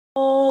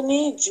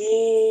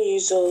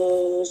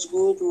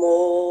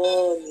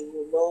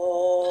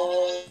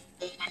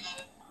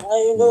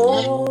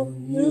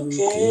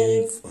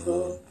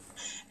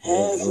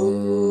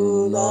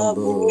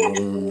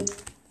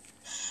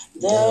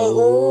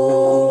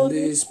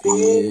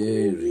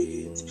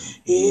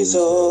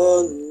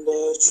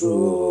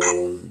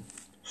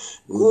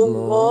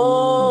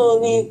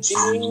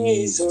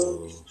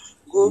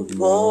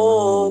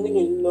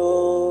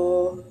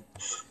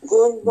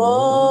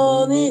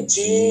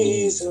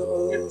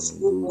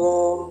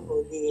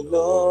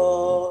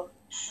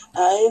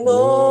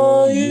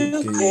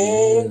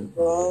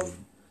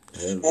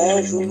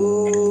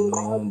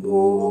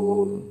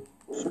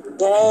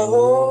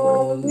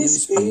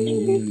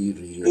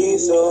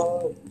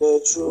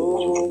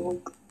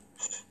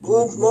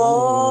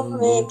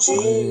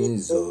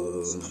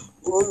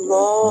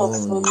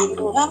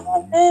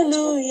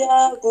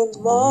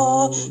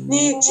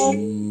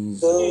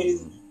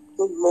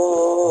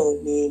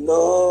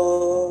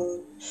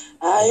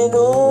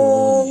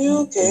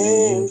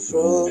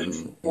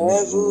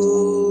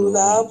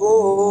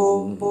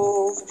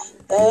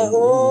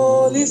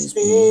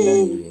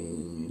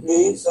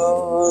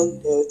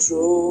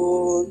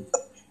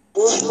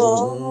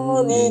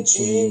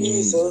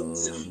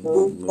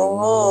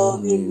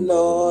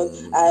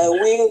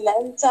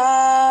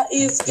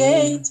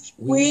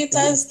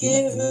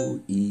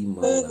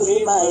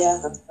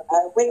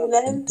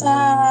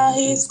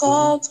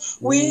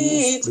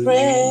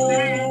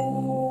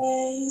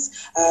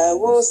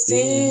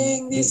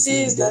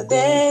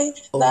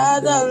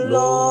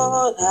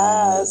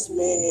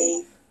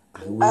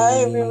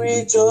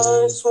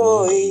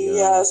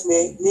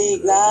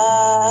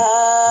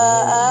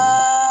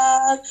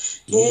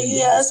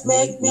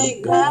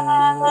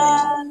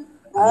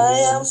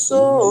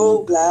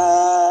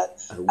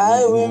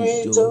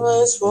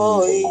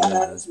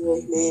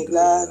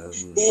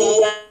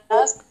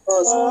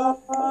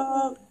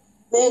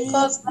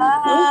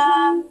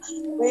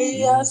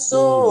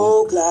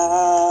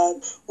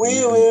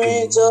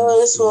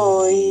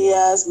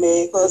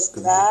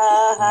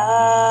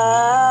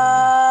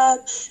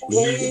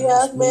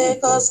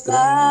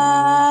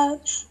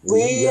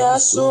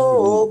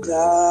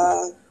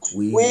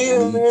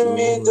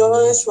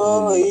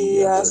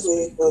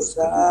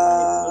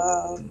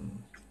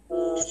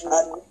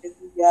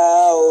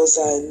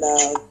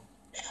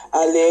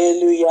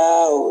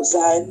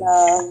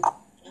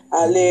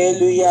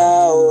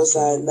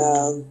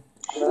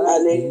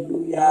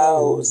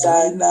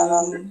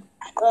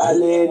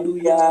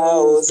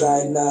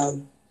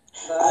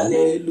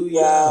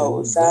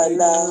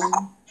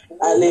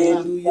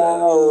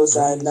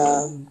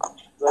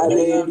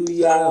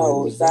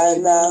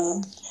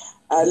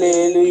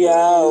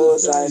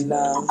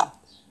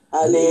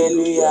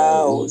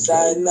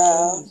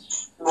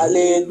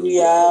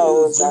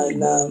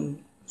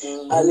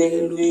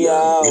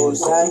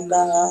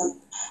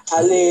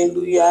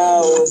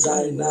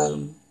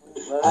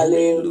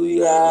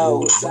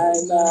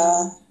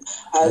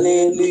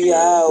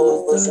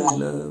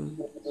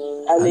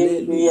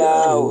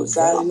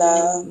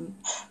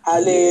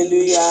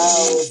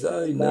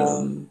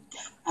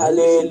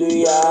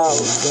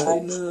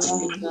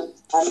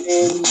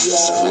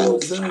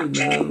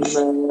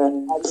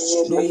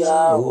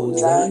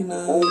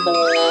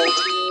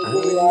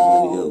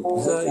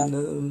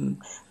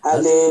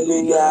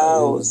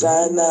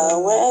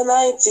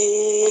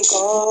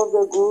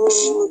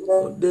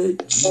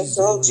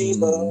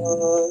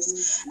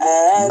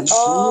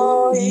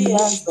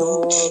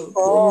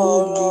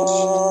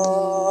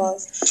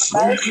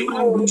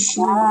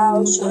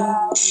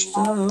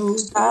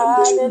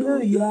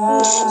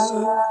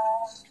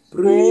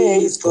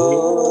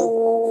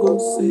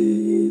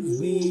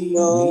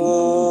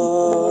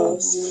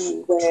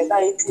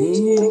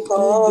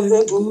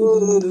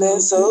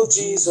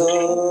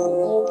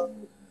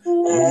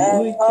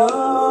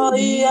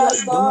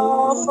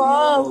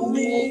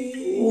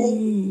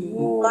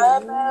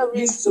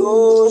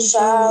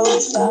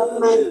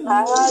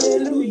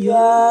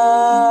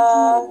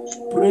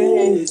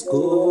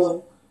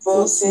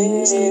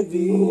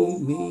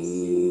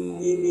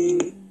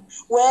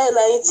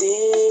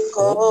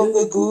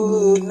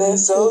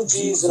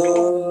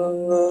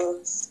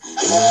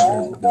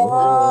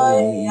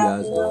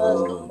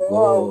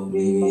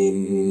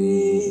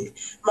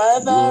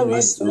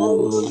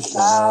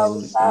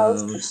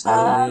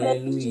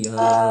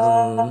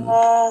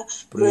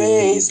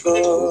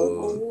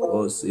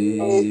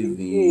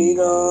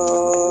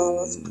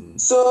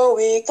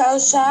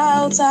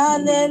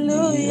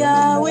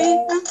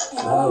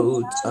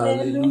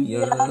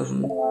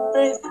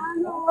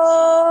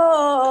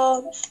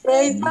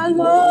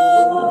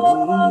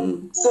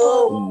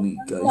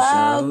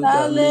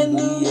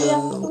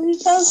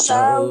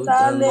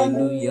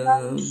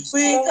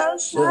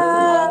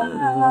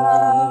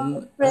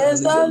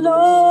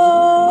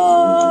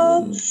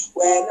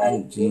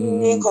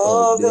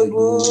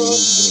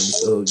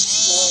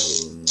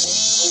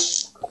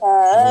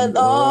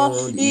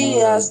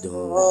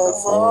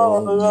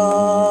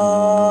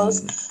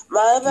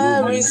My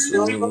very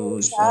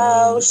soul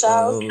shall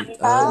shout,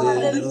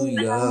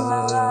 hallelujah.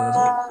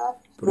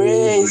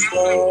 Praise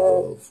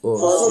God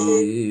for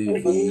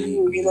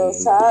saving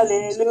us,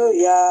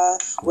 hallelujah.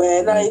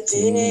 When I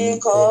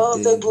think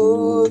of the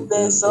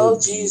goodness of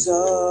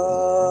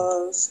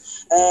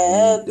Jesus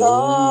and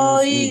all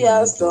He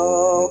has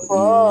done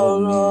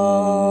for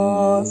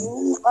us,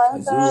 my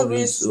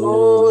very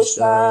soul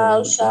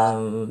shall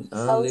shout,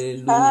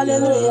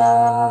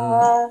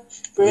 hallelujah.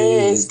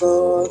 Praise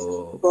God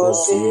for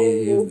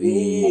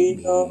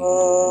saving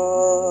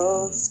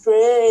us.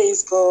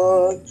 Praise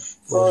God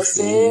for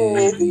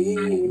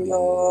saving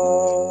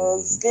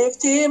us.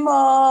 Lift Him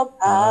up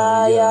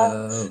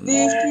higher.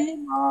 Lift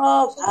Him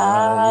up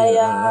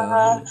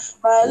higher.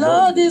 My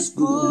Lord is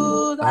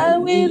good. I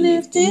will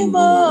lift Him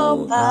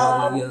up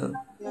higher.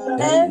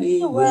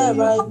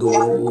 Anywhere I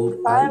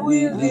go, I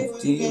will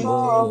lift Him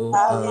up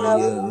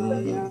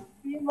higher.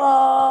 Him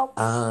up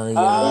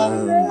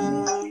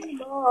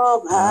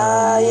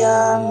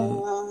higher.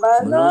 My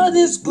Lord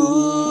is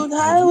good,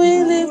 I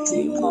will lift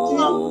Him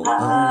up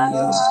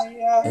higher.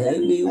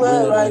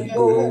 Anywhere I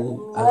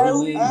go, I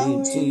will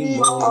lift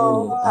Him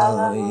up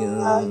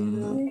higher.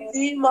 Lift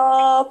Him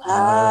up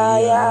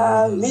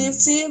higher,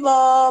 lift Him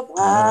up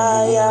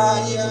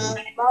higher.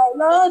 My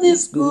Lord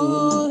is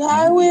good,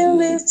 I will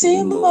lift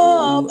Him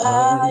up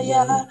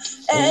higher.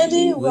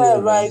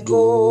 Anywhere I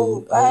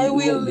go, I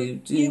will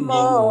lift Him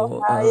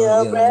up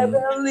higher.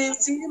 Brethren,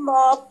 lift Him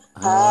up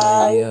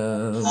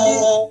higher.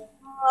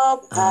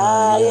 Up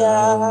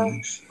higher.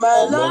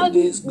 My Lord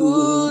is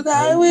good,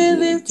 I will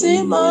lift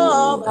Him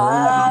up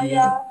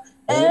higher.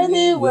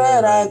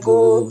 Anywhere I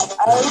go,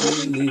 I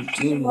will lift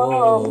Him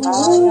up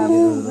higher.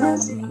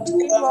 Lift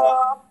Him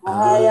up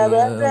higher.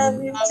 Brethren,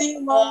 lift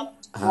Him up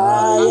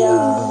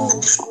higher.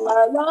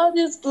 My Lord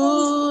is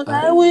good,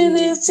 I will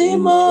lift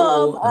Him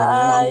up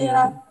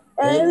higher.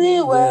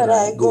 Anywhere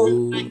I go,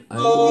 I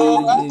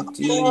will lift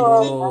Him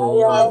up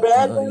higher.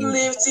 Brethren,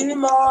 lift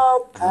Him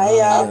up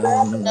higher.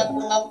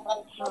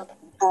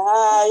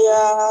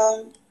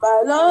 Higher.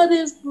 My Lord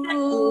is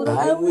good,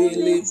 I will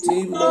lift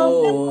Him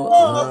up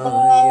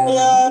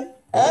higher.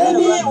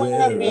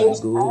 Anywhere I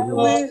go, I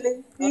will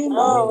lift Him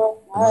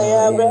up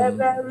higher.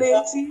 Brethren,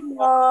 lift Him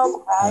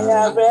up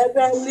higher.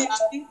 Brethren,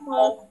 lift Him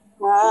up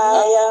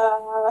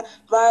higher.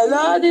 My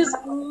Lord is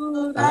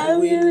good, I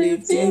will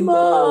lift Him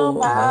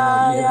up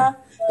higher.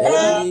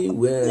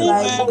 Anywhere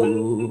I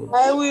go,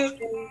 I will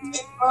lift Him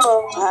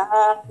up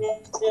higher.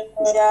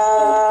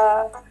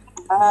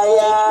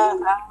 Higher,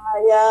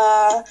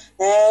 higher,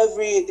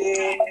 every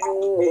day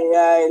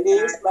I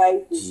lift my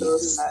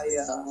Jesus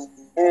higher.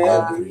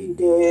 Every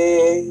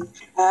day,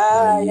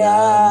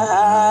 higher,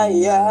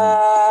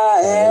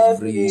 higher,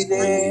 every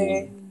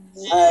day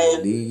I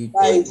lift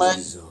my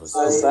Jesus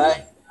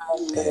higher.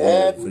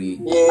 Every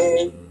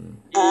day,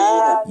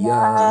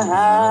 higher,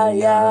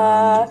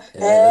 higher,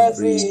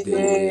 every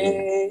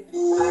day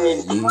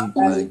I lift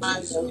my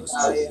Jesus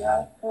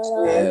higher.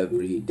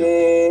 Every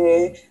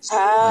day,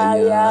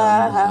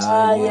 higher,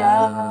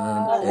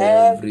 higher,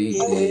 every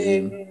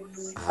day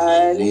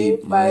I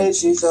lift my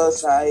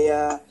Jesus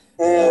higher.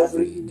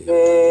 Every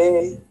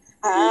day,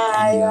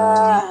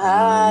 higher,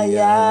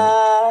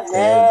 higher,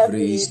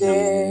 every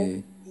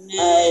day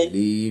I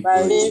lift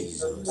my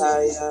Jesus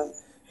higher.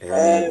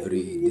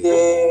 Every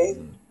day,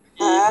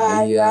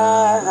 higher,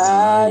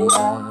 higher,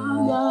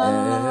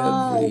 every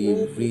day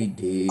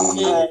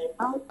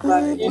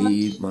I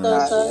lift my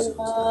Jesus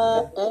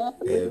higher.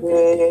 Every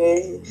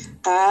day,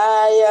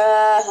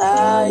 higher,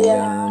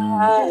 higher,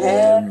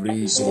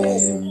 every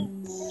day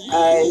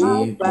I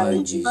lift my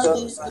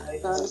Jesus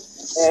higher.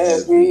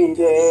 Every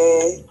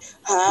day,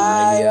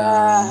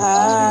 higher,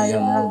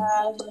 higher,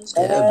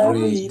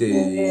 every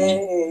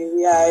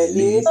day I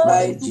lift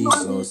my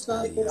Jesus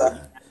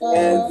higher.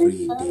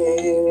 Every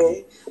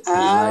day,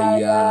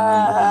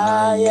 higher,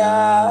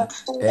 higher,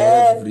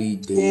 every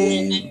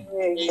day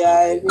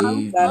I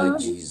lift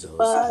my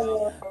Jesus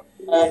higher.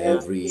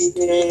 Every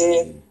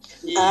day,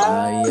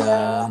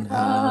 higher,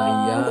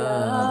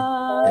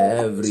 higher,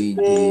 every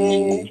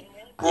day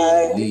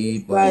I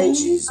lift my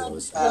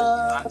Jesus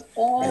higher.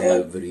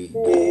 Every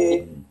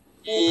day,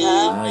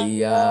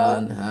 higher,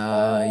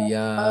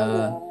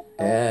 higher,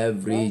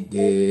 every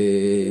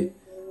day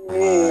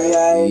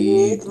I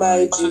lift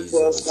my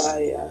Jesus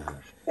higher.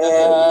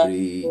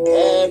 Every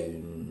day,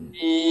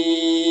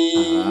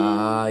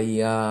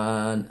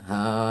 higher,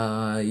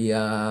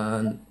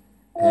 higher,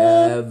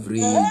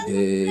 every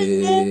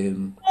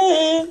day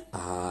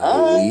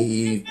I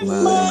lift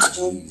my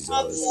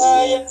Jesus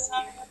higher.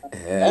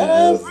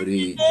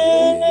 Every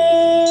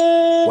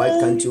day. Why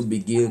can't you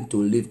begin to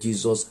lift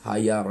Jesus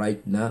higher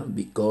right now?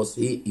 Because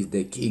He is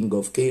the King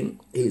of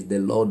Kings, He is the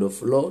Lord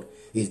of Lords,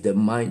 He is the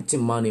mighty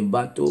man in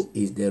battle.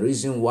 He is the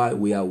reason why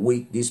we are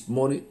awake this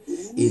morning.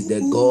 He is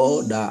the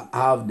God that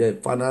have the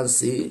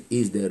finances. He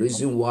is the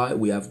reason why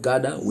we have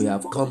gathered, we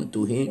have come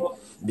to Him.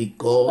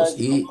 Because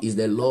He is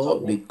the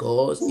Lord,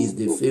 because He is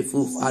the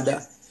faithful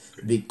Father,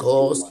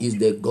 because He is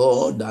the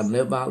God that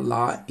never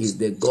lies, He is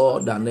the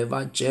God that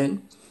never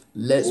changes.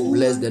 Let's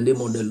bless the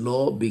name of the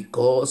Lord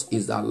because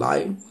He's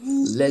alive.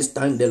 Let's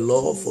thank the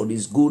Lord for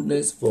His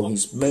goodness, for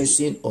His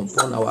mercy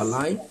upon our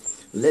life.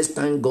 Let's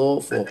thank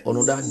God for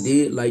another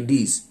day like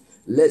this.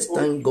 Let's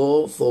thank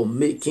God for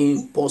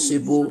making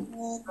possible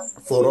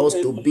for us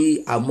to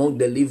be among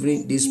the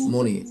living this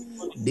morning.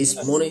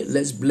 This morning,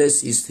 let's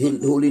bless His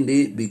holy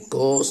name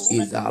because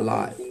He's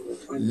alive.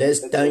 Let's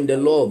thank the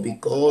Lord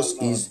because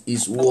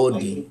He's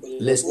worthy.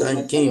 Let's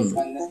thank Him.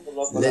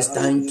 Let's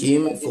thank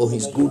Him for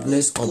His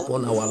goodness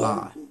upon our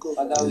life.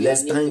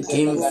 Let's thank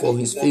Him for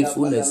His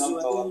faithfulness.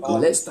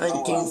 Let's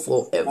thank Him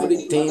for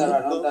everything.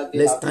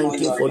 Let's thank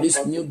Him for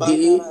this new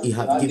day He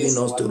has given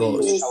us to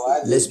us.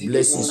 Let's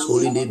bless His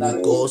holy name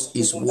because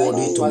He's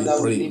worthy to be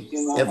praised.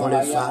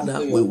 Heavenly Father,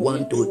 we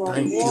want to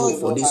thank You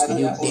for this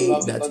new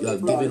day that You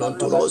have given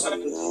unto us.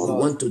 We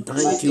want to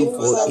thank You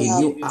for a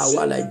new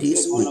hour like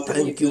this. We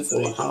thank You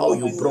for how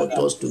You brought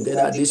us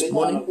together this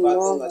morning.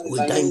 We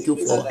thank You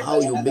for how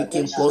You make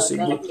it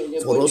possible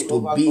for us to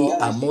be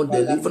among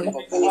the living.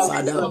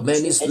 Father,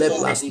 many slept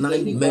last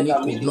night, many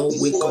could not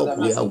wake up.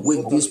 We are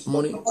awake this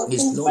morning.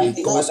 It's not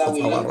because of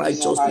our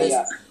righteousness,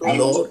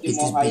 Lord, it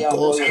is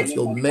because of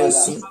Your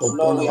mercy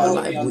upon our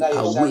life. We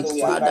are awake,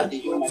 Father.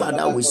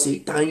 Father, we say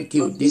thank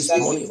You this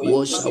morning.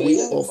 What shall we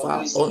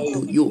offer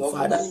unto You,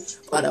 Father?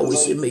 Father, we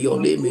say may Your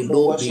name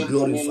alone be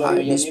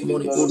glorified this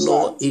morning, O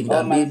Lord, in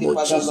the name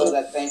of Jesus.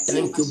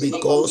 Thank You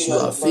because You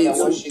are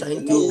faithful.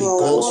 Thank You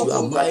because You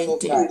are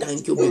mighty.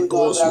 Thank You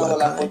because You are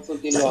kind.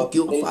 Thank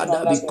You,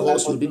 Father,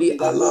 because You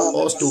didn't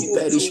allow us to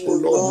perish, O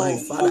Lord, my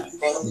Father.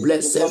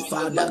 Blessed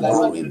Father,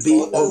 glory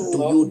be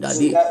unto You,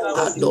 Daddy.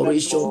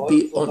 Adoration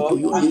be unto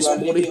You this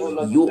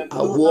morning. You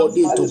are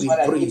worthy to be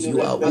praised.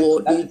 You are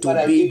worthy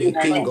to be the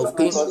King of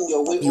Kings.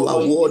 You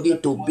are worthy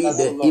to be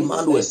the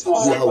Emmanuel.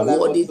 You are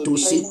worthy to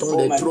sit on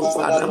the throne,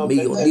 Father.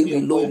 May Your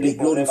name alone be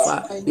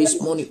glorified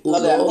this morning, O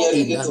Lord,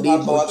 in the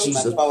name of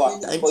Jesus.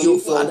 Thank You,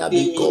 Father,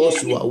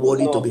 because You are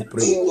worthy to be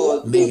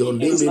praised. May Your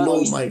name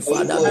alone, my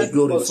Father, be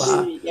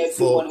glorified.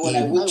 For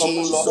in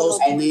Jesus'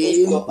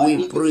 name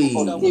we pray.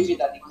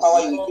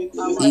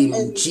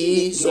 In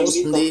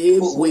Jesus'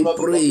 name we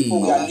pray.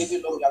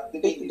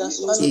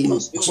 In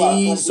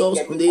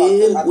Jesus'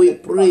 name we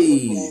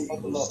pray.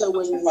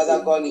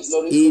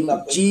 In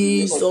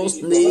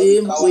Jesus'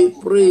 name we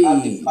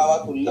pray.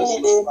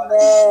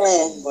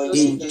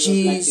 In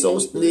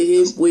Jesus'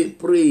 name we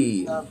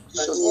pray.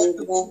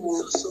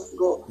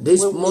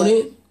 This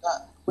morning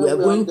we are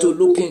going to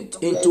look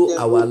into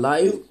our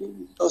life.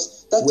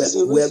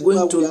 We are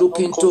going to look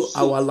into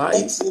our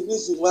life.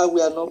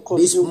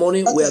 This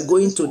morning we are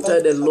going to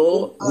tell the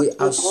Lord we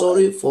are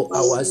sorry for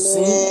our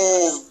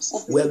sin.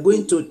 We are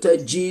going to tell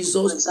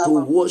Jesus to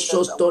wash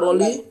us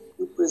thoroughly.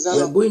 We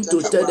are going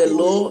to tell the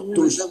Lord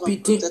to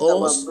pity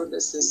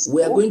us.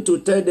 We are going to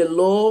tell the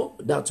Lord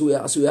that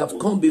as we have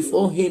come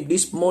before Him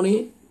this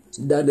morning,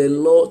 that the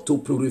Lord to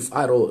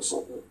purify us.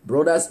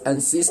 Brothers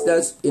and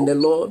sisters in the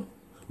Lord,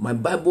 my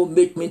Bible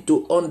make me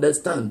to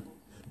understand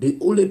the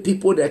only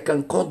people that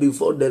can come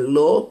before the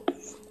Lord,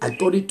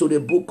 according to the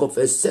book of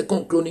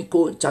 2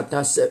 Chronicles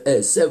chapter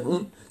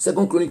 7,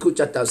 2 Chronicles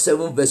chapter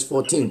 7 verse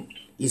 14.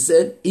 He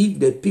said, if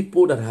the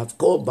people that have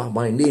called by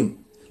my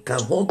name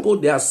can humble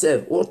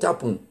themselves, what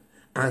happened?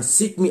 And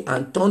seek me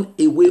and turn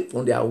away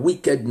from their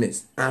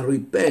wickedness and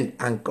repent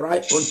and cry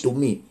unto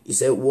me. He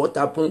said, what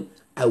happened?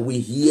 I will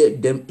hear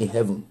them in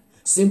heaven.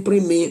 Simply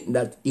mean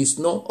that it's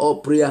not all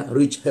prayer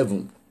reach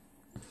heaven.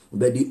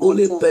 But the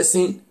only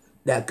person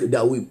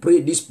that we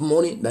pray this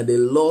morning that the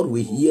Lord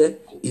will hear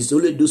is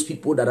only those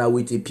people that are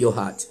with a pure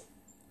heart.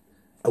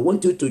 I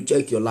want you to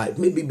check your life.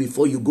 Maybe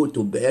before you go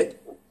to bed,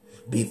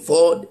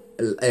 before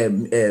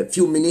a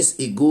few minutes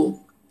ago,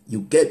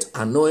 you get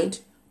annoyed.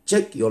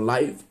 Check your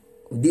life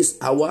this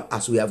hour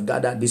as we have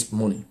gathered this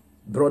morning.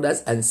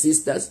 Brothers and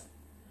sisters,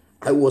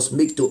 I was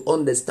made to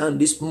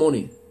understand this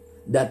morning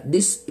that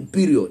this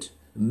period,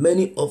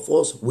 many of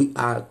us, we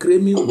are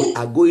claiming we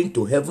are going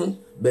to heaven,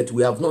 but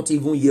we have not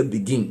even yet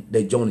begin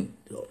the journey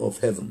of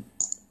heaven.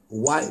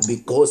 Why?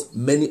 Because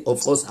many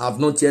of us have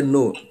not yet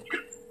known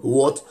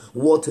what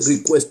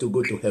request to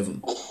go to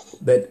heaven.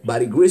 But by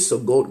the grace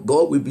of God,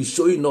 God will be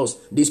showing us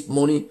this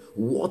morning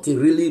what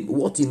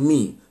it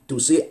means to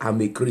say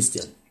I'm a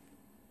Christian.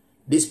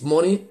 This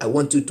morning, I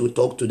want you to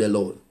talk to the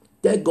Lord.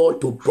 Tell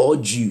God to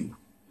purge you.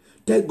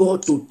 Tell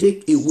God to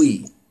take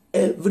away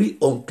every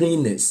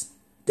uncleanness.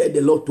 Tell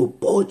the Lord to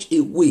purge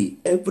away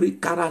every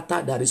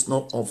character that is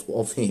not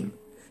of Him.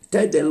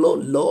 Tell the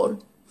Lord,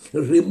 Lord,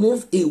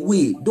 remove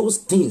away those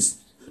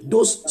things,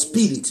 those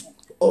spirits,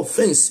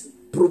 offense,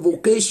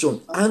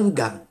 provocation,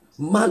 anger,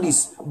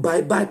 malice,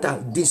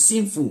 backbiter,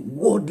 deceitful,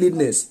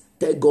 worldliness.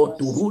 Tell God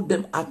to root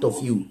them out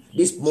of you.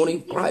 This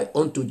morning, cry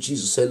unto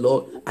Jesus. Say,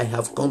 Lord, I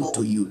have come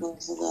to you.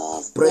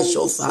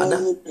 Precious Father,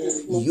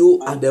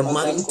 you are the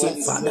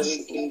mighty Father.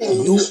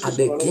 You are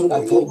the King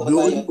of all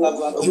glory.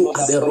 You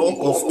are the Rock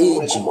of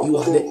Ages. You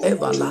are the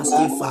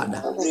everlasting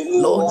Father.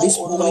 Lord, this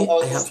morning,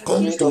 I have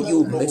come to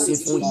you,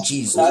 merciful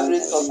Jesus.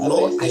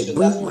 Lord, I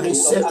bring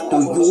myself to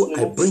you.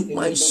 I bring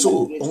my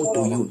soul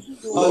unto you.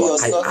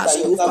 Lord, I ask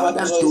you,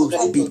 Father,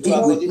 to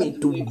begin with me,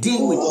 to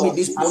deal with me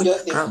this morning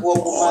and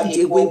purge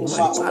away,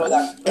 my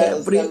Father,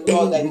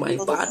 everything, my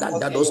Father,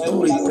 that does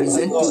not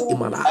represent you in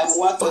my life.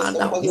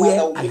 Father,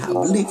 where I have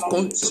lived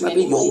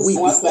contrary your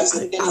will before,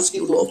 I ask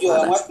you, Lord,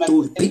 Father,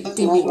 to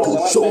pity me,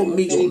 to show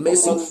me your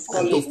mercy,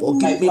 and to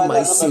forgive me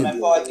my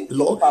sin.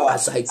 Lord,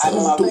 as I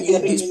come to you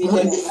this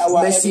morning,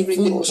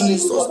 merciful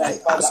Jesus, I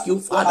ask you,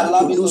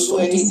 Father, to do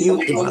something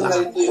new in my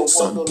life,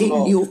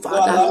 something new,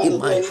 Father, in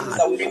my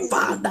heart.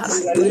 Father,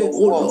 I pray, oh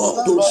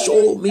Lord, to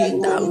show me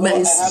that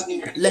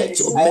mercy. Let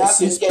your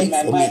mercy speak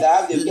for me.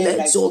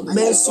 Let your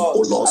mercy,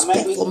 oh Lord,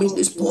 speak for me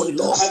this morning,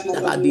 Lord,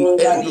 that at the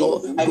end,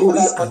 Lord,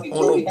 glory and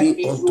honor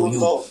be unto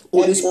you.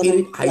 Holy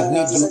Spirit, I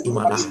need you in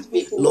my life.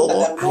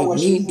 Lord, I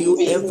need you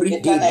every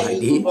day by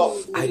day.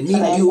 I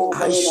need you,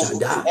 I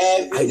Shaddai.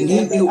 I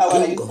need you,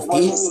 King of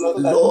Kings.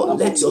 Lord,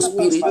 let your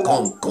spirit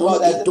come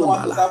into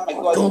my life.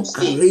 Come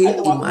and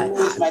reign in my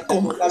heart.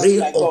 Come and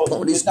reign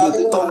upon this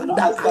group.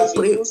 Father, I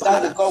pray,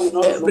 Father,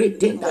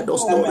 everything that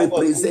does not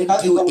represent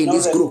you in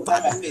this group,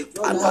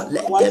 Father,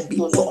 let there be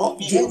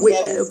purged away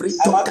every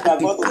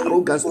talkative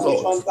arrogance,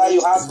 Lord.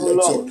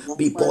 Let it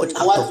be poured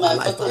out of my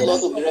life, Father.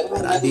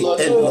 And at the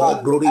end,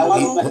 Lord, glory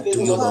be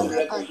unto you, Lord.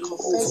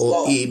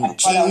 For in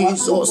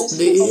Jesus'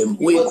 name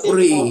we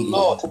pray.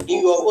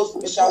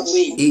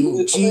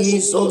 In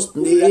Jesus'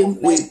 name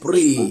we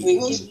pray.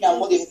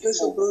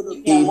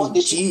 In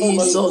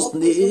Jesus'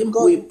 name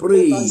we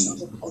pray.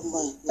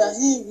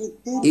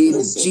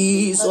 In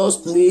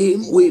Jesus'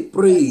 name we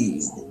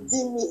pray.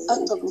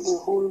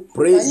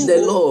 Praise the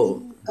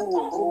Lord.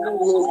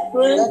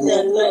 Praise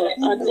the Lord.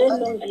 I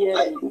don't hear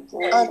it.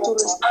 And to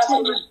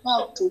restore it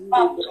back to you.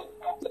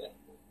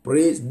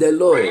 Praise the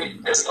Lord.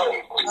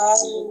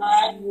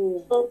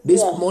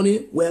 This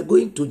morning we are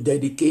going to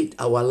dedicate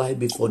our life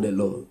before the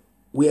Lord.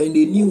 We are in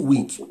a new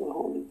week.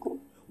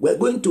 We are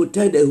going to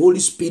tell the Holy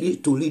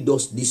Spirit to lead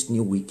us this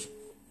new week.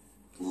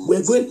 We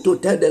are going to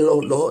tell the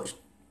Lord, Lord,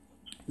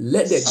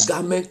 let the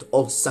garment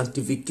of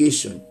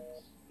sanctification,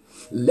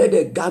 let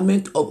the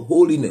garment of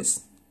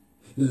holiness,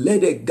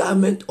 let the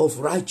garment of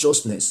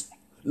righteousness,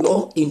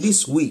 Lord, in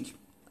this week,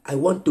 I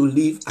want to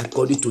live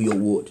according to your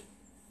word.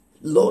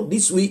 Lord,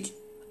 this week,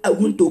 I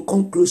want to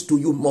come close to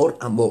you more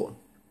and more.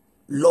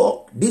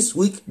 Lord, this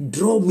week,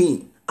 draw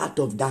me out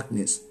of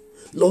darkness.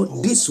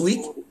 Lord, this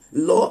week,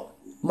 Lord,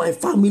 my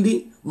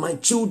family, my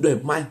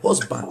children, my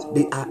husband,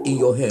 they are in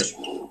your hands.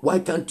 Why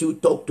can't you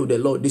talk to the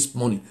Lord this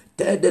morning?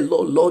 Tell the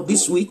Lord, Lord,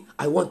 this week,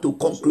 I want to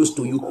come close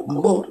to you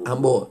more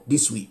and more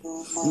this week.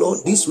 Lord,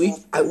 this week,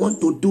 I want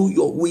to do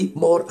your will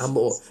more and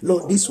more.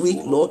 Lord, this week,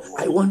 Lord,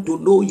 I want to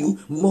know you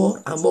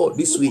more and more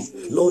this week.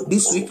 Lord,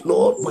 this week,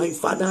 Lord, my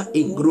Father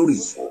in glory,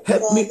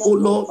 help me, oh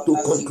Lord, to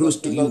come close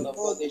to you.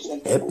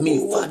 Help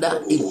me,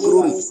 Father in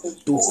glory,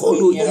 to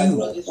follow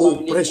you,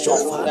 oh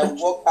precious Father.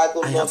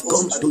 I have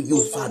come to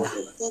you, Father.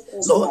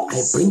 Lord,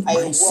 I bring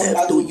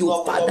myself to you,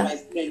 Father.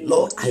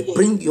 Lord, I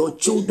bring your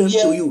children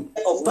to you.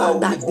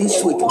 Father,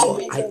 this week,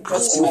 Lord, I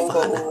ask you,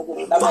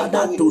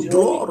 Father, to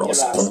draw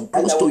us come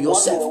close to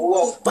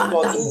yourself.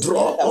 Father,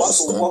 draw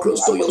us come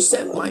close to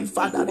yourself, my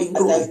Father in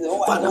glory.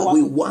 Father,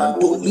 we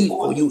want to live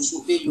for you.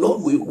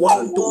 Lord, we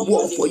want to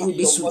walk for you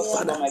this week,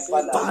 Father.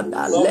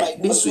 Father,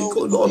 let this week,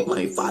 oh Lord,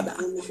 my Father,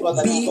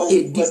 be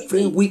a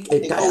different week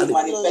entirely.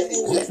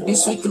 Let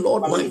this week,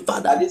 Lord, my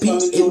Father, be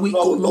a week,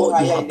 oh Lord,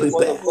 you have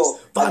prepared.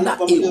 Father,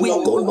 a week,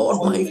 oh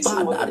Lord, my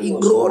Father, in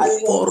glory,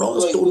 for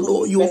us to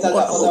know you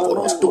more and more, for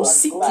us to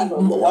seek you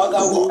more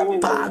and more.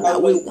 Father,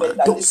 we want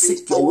to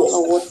seek your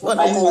word.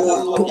 Father, we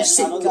want to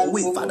seek your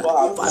way, Father.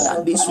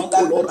 Father, this week,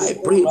 oh Lord, I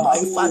pray, my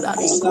Father,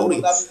 in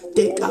glory,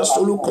 take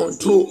absolute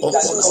control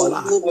upon our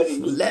life.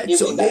 Let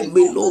your name,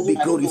 may Lord, be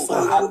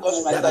glorified.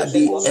 That at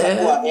the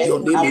end, your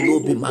name, may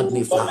Lord, be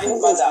magnified.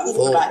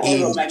 For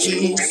in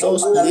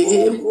Jesus'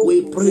 name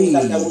we pray.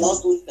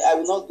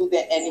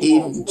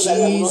 In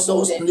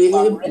Jesus'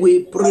 name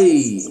we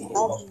pray.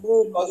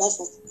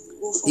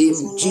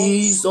 In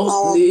Jesus'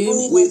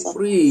 name we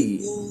pray.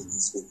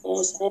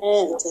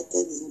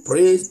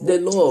 Praise the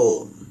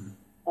Lord.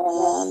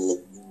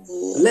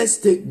 Let's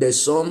take the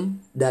song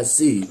that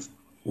says,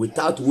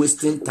 without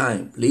wasting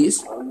time,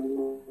 please.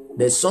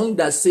 The song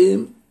that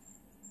says,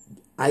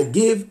 I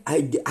gave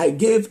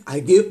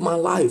my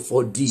life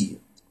for thee.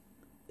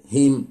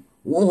 Hymn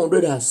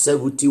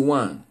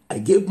 171. I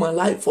gave my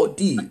life for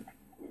thee,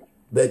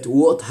 but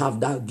what have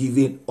thou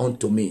given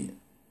unto me?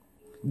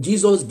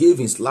 Jesus gave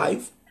his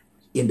life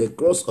in the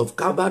cross of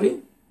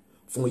Calvary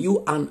for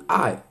you and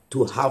I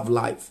to have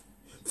life,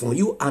 for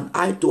you and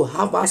I to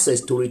have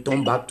access to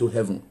return back to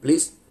heaven.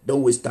 Please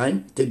don't waste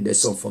time. Take the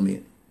song for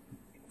me.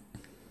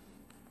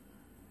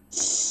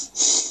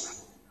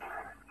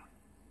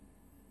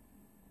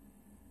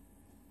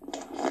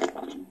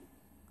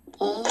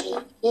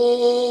 I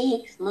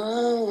gave my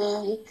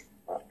life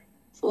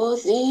for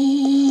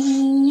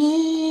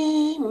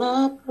thee,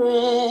 my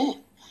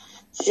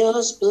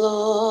precious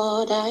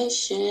blood I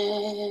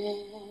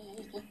shed,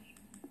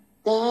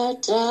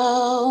 that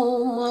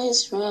thou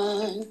mightst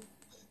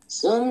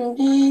ransom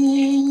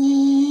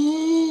me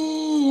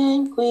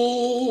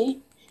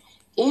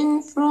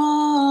quicken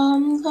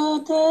from the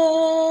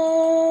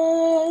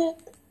dead.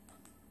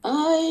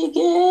 I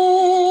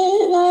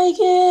gave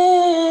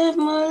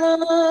my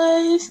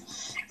life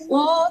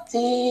for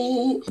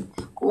thee.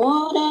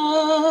 What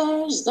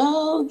hast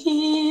thou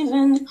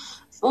given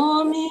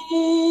for me?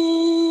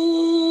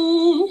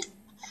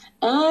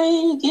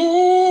 I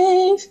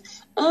gave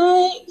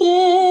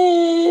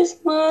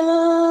my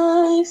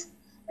life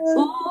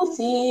for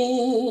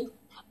thee.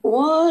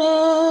 What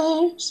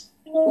hast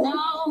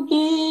thou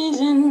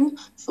given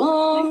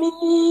for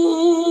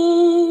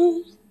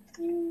me?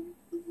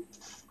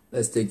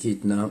 Let's take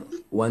it now.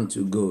 1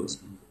 to go.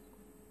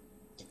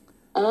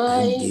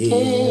 I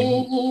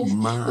gave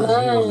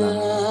my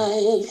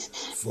life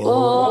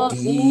for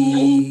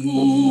thee,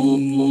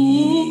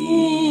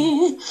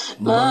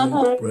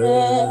 my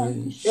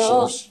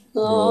precious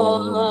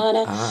Lord,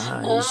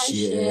 I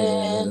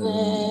shed,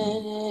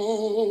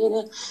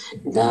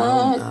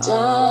 that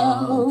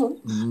thou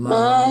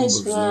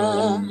mightst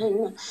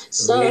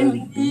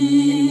ransom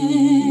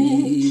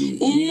me,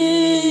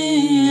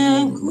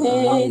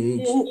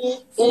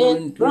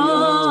 quicken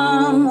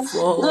from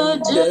the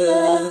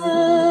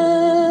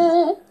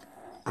dead.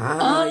 I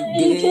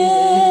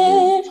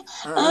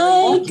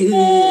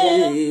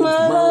gave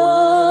my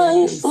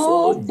life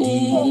for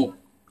thee.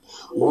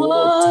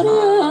 What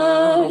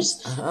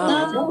hast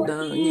thou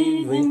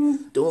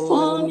given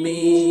for me?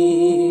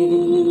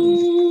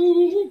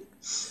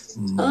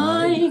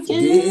 I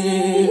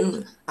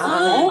gave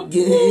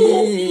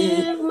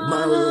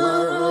my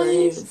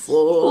life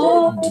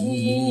for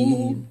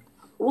thee.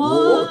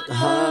 What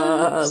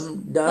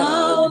hast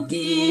thou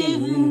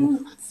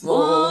given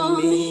for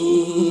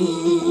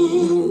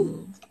me?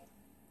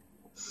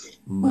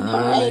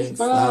 My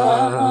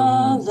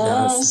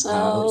Father's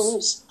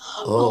house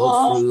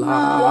of life,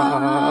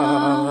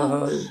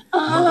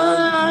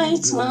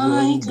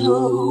 my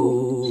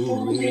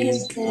glory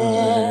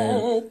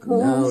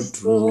now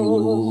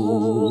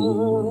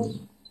true.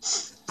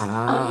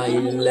 I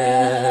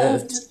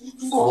left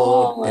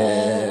for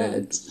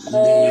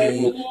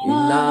earthly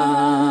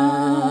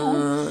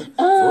land,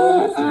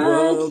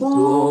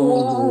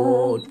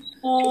 from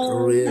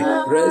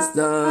rest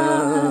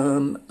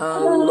and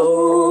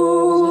alone.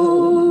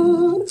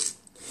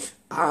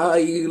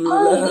 I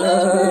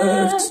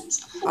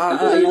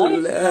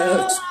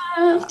left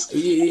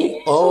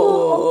it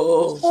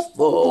all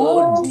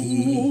for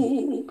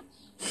thee.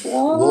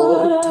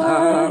 What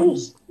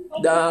hast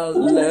thou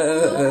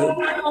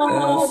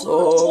left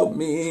for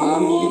me?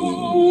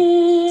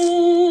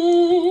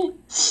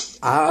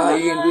 I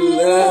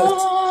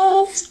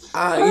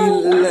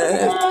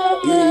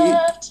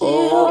left it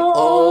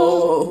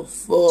all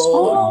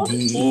for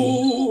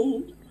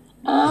thee.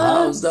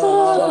 Hast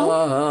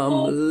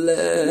thou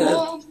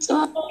left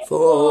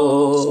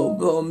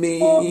for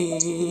me?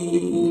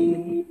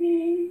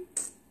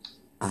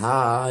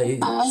 I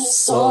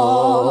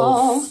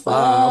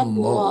suffer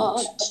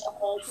much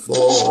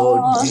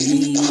for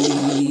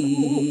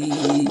thee,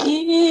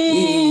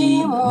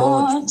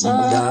 much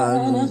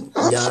than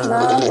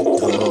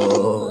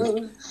thought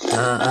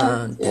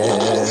and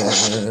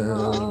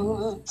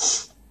tell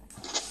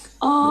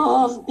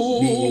of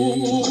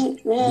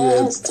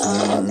biggest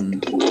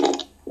and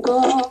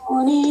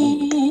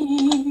groaning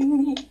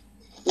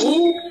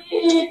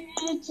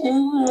into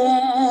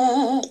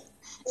rest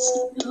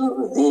to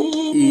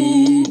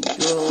thee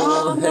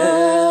from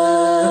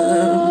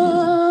hell.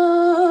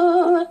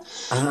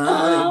 I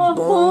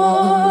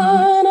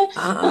born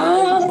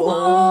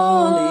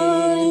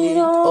it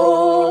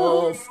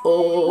all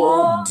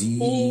for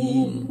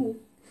thee.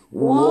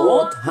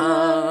 What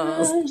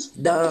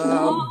hast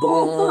thou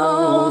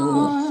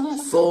borne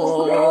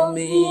for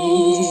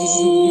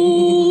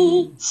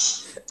me?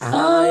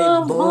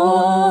 I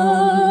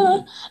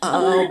born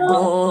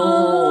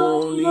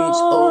it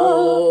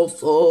all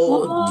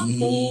for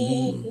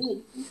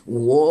thee.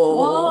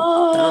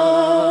 What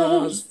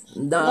hast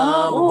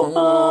thou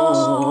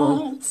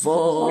borne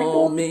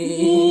for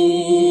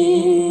me?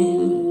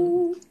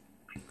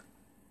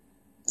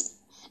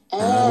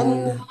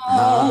 And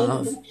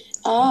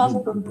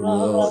have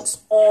brought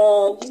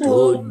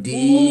to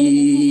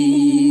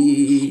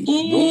thee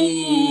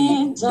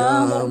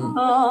down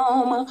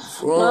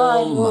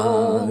from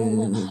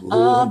mine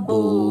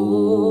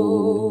above.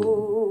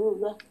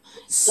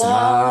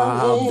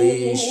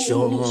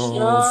 Salvation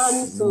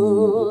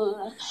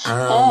full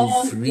and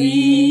free,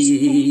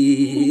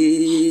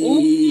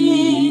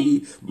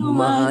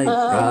 my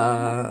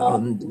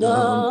crown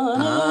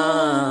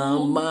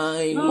and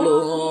my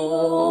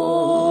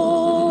Lord.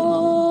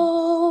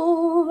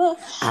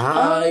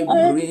 I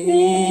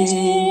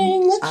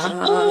bring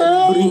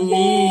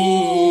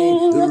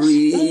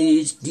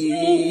rich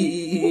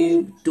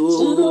gift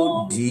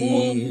to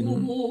thee.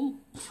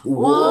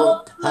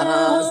 What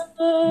hast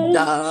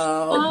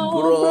thou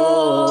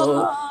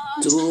brought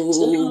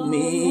to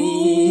me?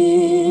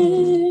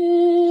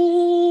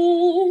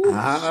 I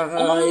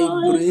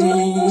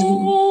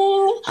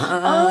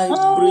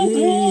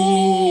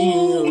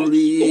bring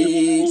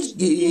rich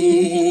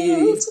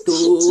gift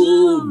to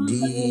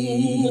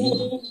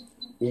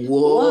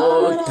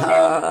what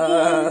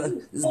has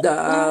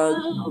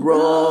thou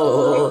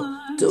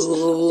brought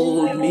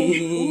to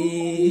me?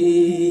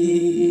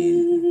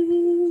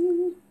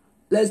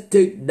 Let's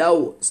take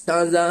that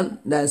stanza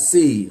that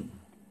say,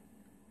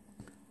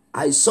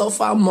 I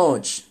suffer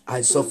much,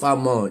 I suffer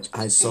much,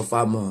 I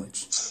suffer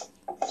much.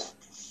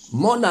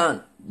 More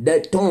than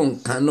the tongue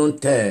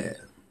cannot tell.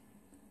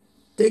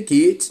 Take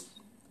it.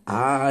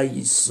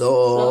 I suffer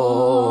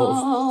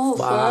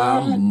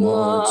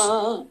much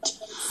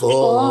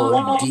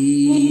for thee,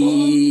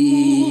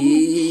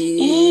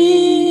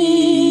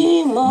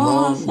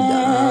 more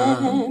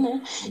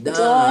than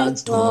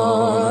the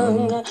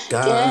tongue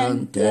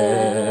can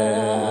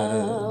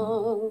tell.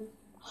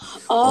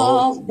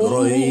 Of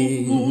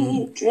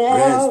growing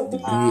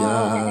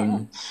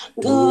presbyterian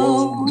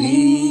to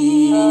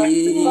read,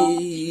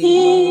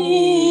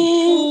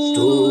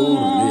 to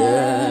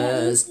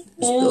rest,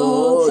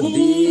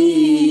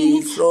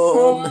 study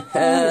from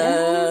hell.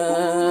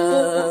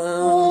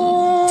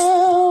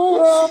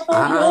 I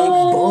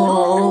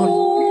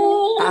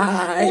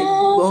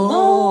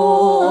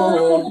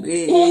born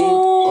it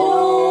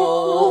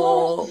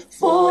all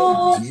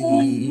for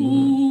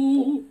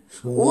thee.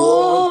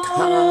 What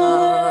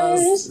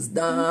has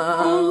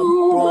thou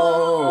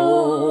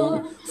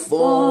brought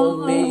for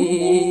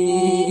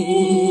me?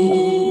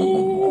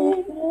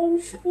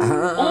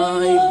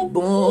 I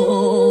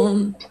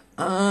born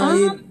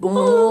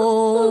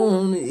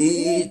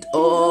it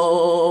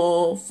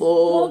all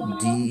for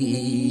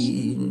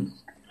thee.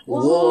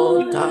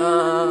 What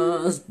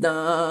hast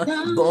thou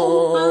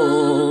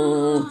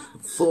born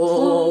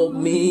for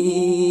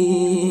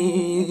me?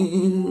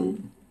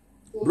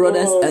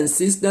 Brothers and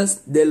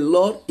sisters, the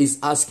Lord is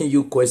asking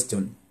you a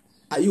question.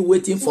 Are you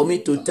waiting for me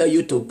to tell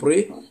you to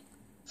pray?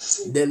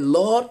 The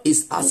Lord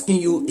is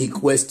asking you a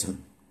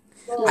question.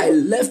 I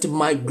left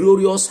my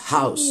glorious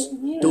house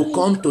to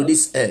come to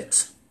this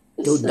earth,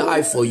 to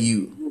die for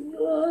you,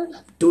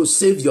 to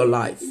save your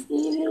life,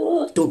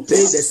 to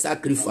pay the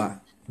sacrifice.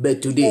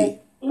 But today,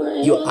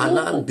 you are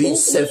not being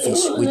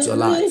selfish with your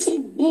life.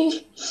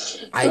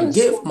 I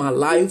gave my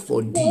life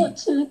for thee.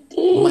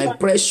 My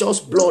precious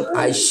blood,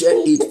 I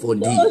shed it for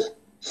thee.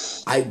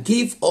 I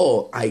give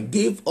all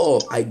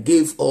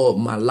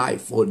my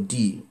life for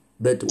thee.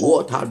 But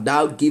what hast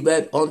thou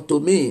given unto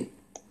me?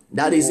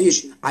 That is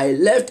it. I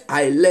left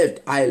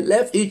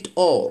it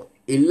all.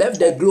 He left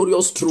the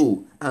glorious truth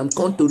and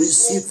come to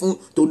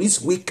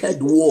this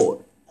wicked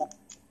world.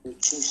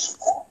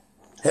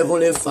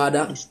 Heavenly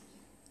Father,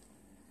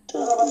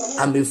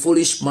 I'm a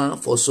foolish man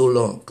for so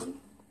long,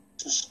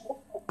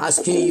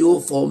 asking you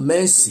for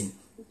mercy.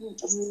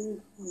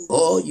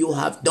 All you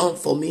have done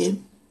for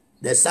me,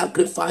 the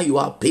sacrifice you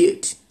have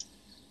paid.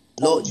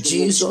 Lord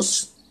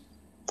Jesus,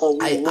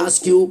 I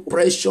ask you,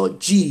 precious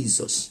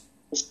Jesus,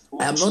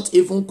 I am not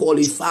even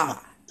qualified.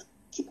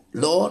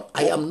 Lord,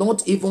 I am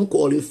not even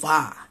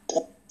qualified,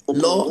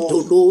 Lord,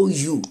 to know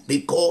you,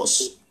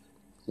 because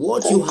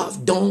what you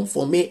have done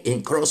for me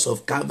in cross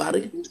of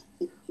Calvary,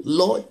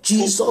 Lord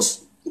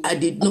Jesus, I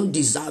did not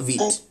deserve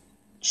it.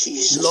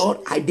 Lord,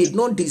 I did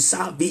not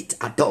deserve it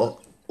at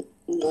all.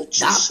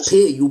 That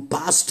pay you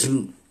passed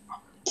through,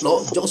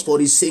 Lord, just for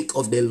the sake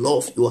of the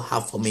love you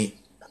have for me.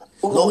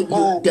 Lord,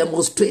 you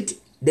demonstrate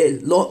the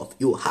love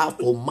you have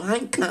for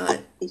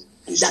mankind,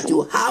 that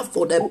you have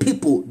for the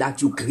people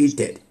that you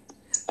created,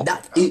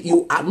 that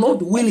you are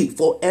not willing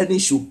for any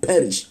should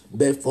perish,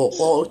 but for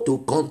all to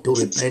come to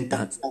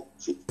repentance.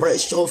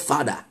 Precious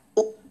Father,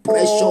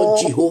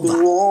 precious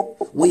Jehovah,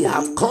 we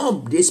have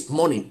come this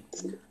morning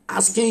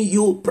asking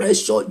you,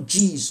 precious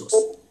Jesus,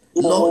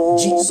 Lord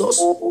Jesus,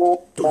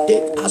 to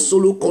take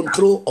absolute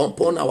control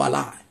upon our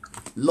life.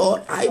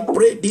 Lord, I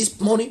pray this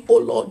morning, oh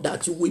Lord,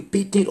 that you will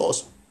pity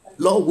us.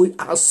 Lord, we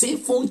are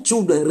sinful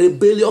children,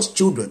 rebellious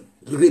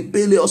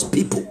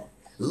people.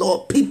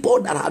 Lord,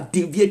 people that have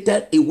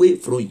deviated away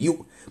from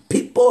you.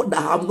 People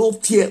that have no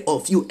fear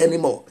of you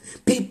anymore.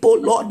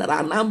 People, Lord, that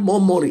are now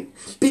murmuring.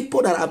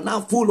 People that are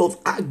now full of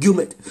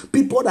argument.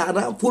 People that are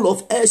now full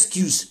of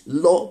excuse.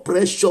 Lord,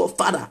 precious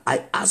Father,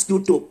 I ask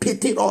you to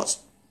pity us.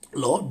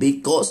 Lord,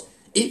 because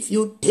if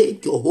you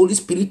take your Holy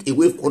Spirit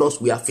away from us,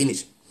 we are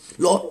finished.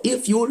 Lord,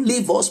 if you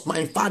leave us,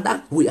 my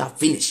Father, we are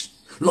finished.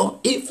 Lord,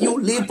 if you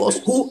leave us,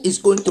 who is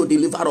going to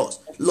deliver us?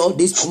 Lord,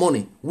 this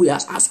morning, we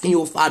are asking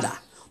you, Father,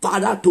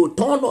 to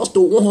turn us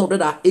to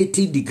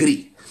 180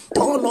 degrees.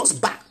 Turn us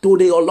back to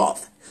your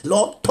love.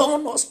 Lord,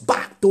 turn us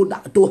back to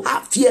that, to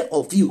have fear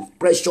of you,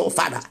 precious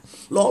Father.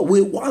 Lord, we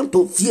want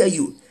to fear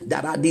you,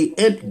 that at the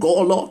end,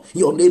 God, Lord,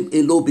 your name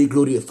alone be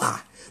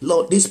glorified.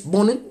 Lord, this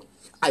morning,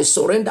 I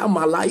surrender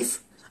my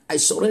life. I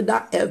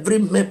surrender every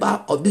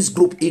member of this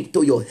group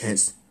into your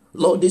hands.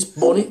 Lord, this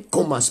morning,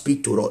 come and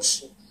speak to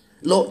us.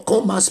 Lord,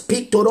 come and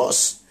speak to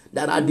us,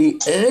 that at the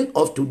end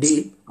of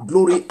today,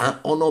 glory and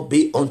honor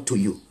be unto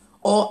you.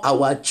 All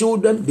our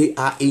children, they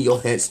are in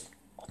your hands.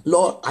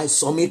 Lord, I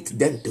submit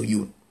them to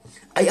you.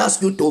 I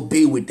ask you to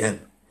be with them.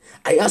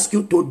 I ask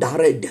you to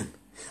direct them.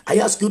 I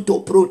ask you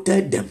to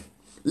protect them.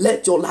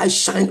 Let your light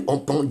shine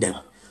upon them.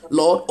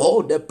 Lord,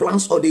 all the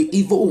plans of the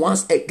evil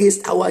ones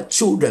against our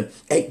children,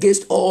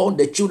 against all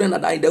the children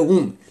that are in the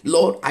womb,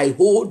 Lord, I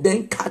hold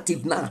them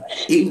captive now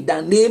in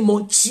the name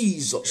of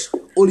Jesus.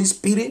 Holy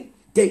Spirit,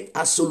 take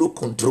absolute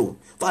control.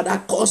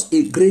 Father, cause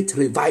a great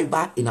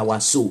revival in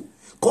our soul.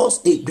 Cause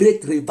a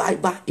great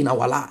revival in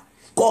our life.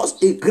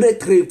 Cause a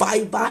great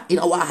revival in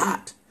our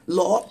heart.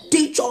 Lord,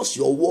 teach us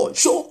your word.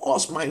 Show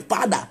us, my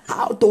Father,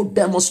 how to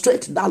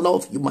demonstrate that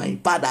love, my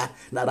Father,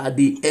 that at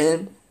the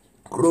end,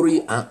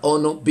 glory and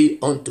honor be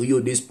unto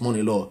you this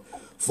morning, Lord.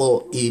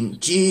 For in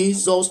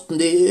Jesus'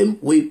 name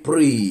we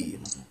pray.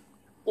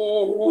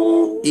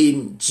 Amen.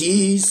 In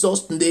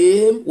Jesus'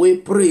 name we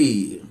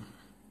pray.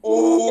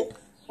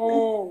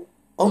 Amen.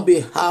 On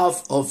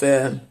behalf of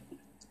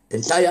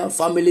entire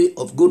family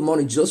of Good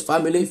Morning Jesus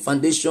Family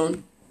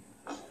Foundation,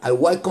 I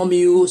welcome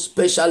you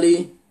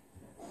especially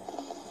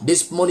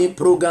this morning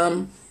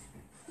program,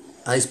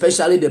 and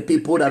especially the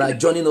people that are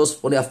joining us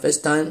for their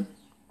first time.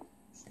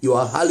 You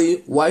are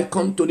highly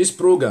welcome to this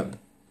program.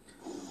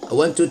 I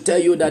want to tell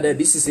you that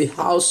this is a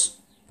house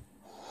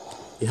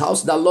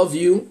that loves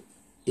you,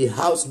 a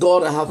house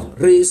God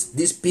have raised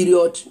this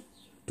period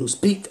to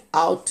speak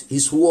out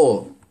His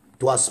word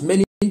to as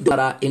many that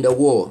are in the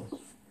world,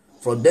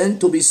 for them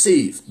to be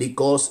saved,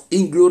 because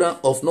ignorance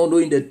of not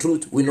knowing the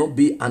truth will not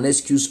be an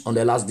excuse on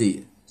the last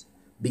day.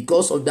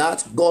 Because of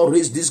that, God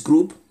raised this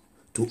group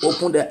to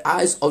open the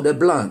eyes of the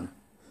blind,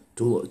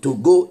 to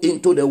go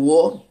into the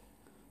world,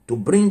 to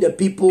bring the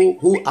people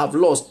who have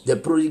lost the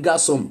prodigal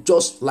son,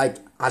 just like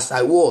as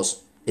I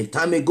was. A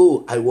time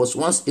ago, I was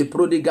once a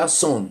prodigal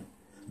son,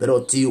 but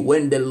until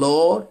when the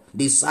Lord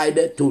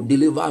decided to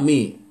deliver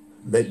me.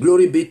 But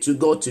glory be to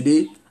God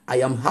today,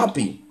 I am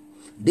happy.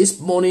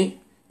 This morning,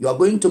 you are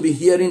going to be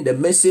hearing the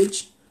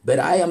message, but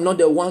I am not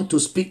the one to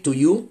speak to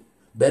you,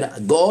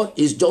 but God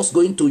is just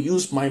going to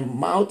use my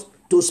mouth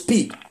to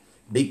speak,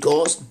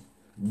 because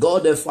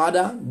God the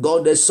Father,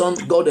 God the Son,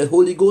 God the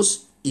Holy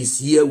Ghost is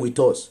here with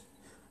us.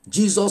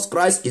 Jesus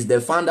Christ is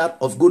the founder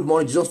of Good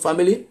Morning Jesus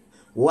Family,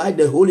 while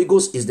the Holy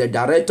Ghost is the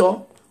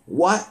director,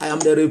 while I am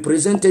the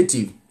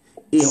representative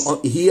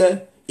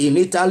here in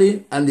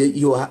Italy, and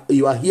you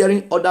are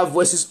hearing other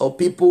voices of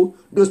people.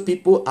 Those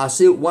people are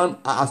still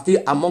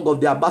among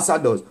of the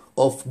ambassadors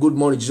of Good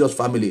Morning Jesus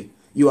Family.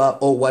 You are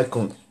all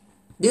welcome.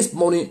 This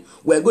morning,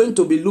 we're going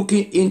to be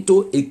looking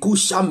into a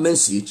crucial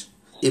message,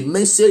 a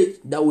message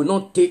that will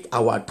not take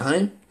our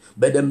time,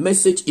 but the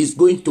message is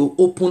going to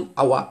open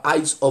our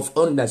eyes of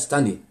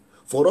understanding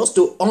for us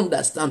to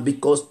understand,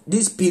 because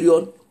this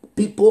period,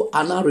 people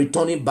are now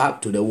returning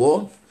back to the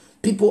world.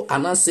 People are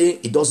not saying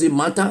it doesn't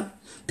matter.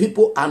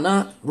 People are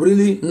not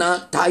really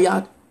not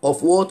tired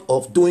of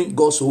of doing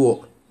God's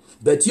work.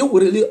 But you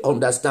will really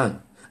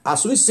understand,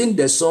 as we sing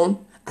the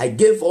song, I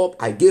gave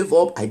up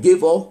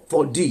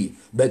for thee,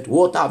 but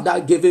what have thou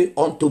given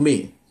unto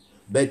me?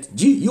 But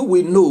you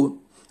will know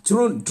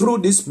through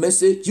this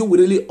message, you will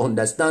really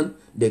understand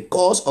the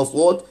cause of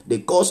the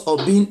cause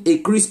of being a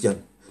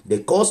Christian, the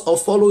cause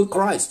of following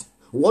Christ.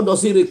 What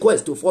does He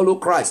request to follow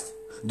Christ?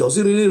 Does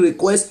He really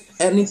request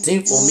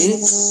anything for me?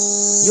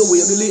 You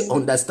will really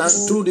understand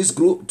through this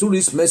group, through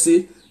this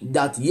message,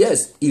 that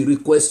yes, He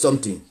requests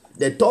something.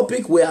 The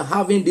topic we are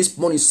having this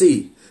morning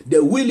say,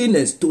 the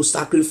willingness to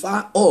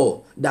sacrifice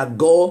all that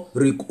God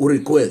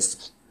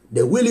requests.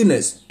 The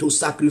willingness to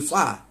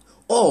sacrifice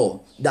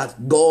all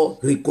that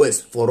God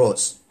requests for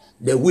us.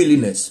 The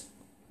willingness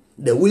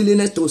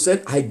to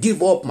say, I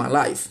give up my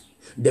life.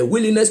 The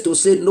willingness to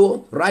say,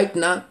 no, right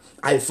now,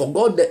 I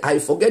forget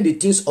the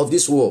things of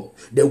this world.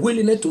 The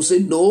willingness to say,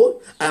 no,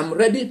 I'm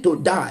ready to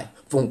die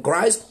from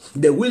Christ.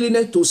 The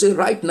willingness to say,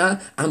 right now,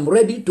 I'm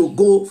ready to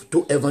go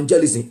to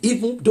evangelism.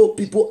 Even though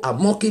people are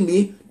mocking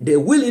me, the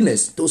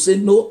willingness to say,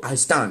 no, I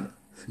stand.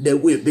 The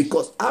will,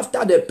 because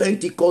after the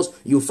Pentecost,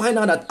 you find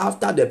out that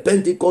after the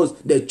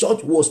Pentecost, the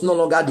church was no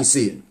longer the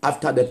same.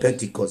 After the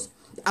Pentecost,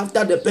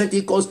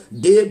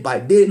 day by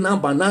day,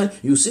 number 9,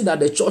 you see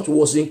that the church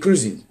was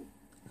increasing.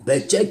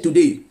 But check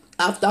today,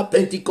 after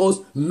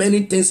Pentecost,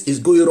 many things is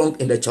going wrong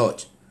in the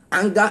church.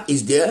 Anger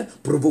is there,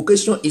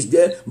 provocation is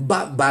there,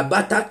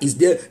 battle is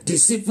there,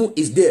 deceitful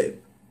is there.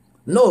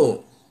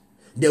 No,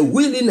 the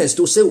willingness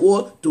to say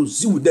what to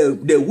do,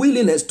 the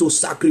willingness to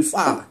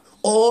sacrifice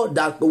all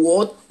that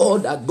God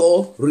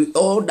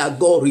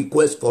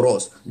requests for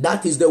us.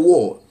 That is the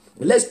word.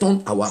 Let's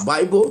turn our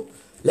Bible.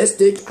 Let's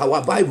take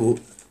our Bible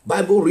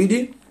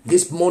reading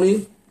this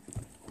morning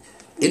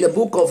in the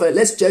book of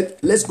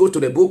let's go to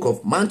the book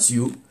of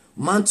Matthew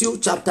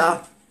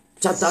chapter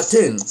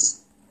 10.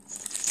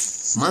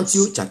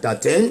 Matthew chapter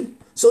 10,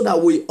 so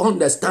that we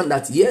understand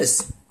that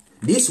yes,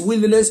 this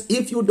willingness,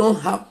 if you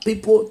don't have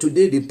people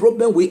today, the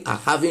problem we are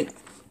having,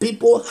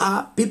 people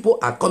are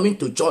coming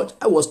to church.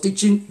 I was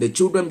teaching the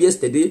children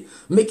yesterday,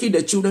 making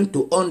the children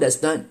to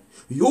understand,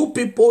 you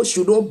people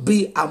should not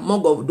be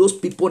among of those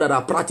people that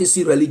are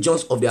practicing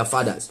religions of their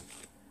fathers.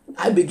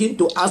 I begin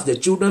to ask the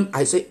children,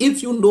 I say,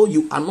 if you know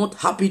you are not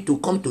happy to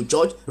come to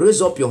church,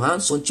 raise up your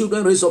hand. Some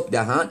children raise up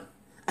their hand.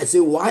 I say,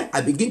 why?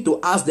 I begin to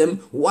ask them,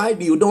 why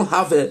you don't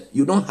have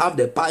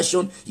the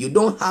passion, you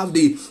don't have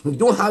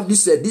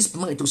this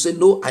mind to say,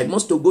 no, I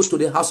must to go to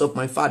the house of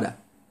my father.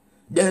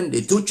 Then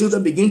the two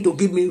children begin to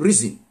give me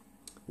reason.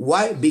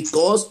 Why?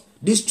 Because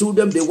these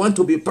children, they want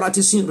to be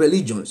practicing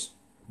religions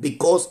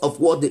because of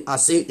what they are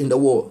saying in the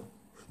world.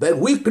 But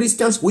we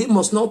Christians, we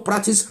must not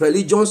practice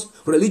religions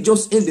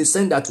in the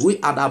sense that we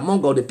are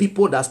among the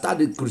people that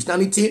started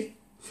Christianity.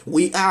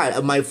 We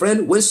are, my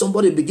friend, when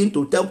somebody begin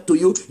to talk to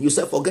you, you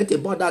say, forget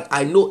about that,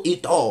 I know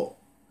it all.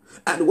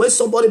 And when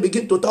somebody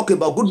begin to talk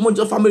about good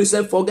morning family,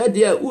 say, forget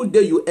there, who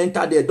dare you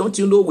enter there? Don't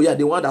you know we are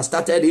the one that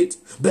started it?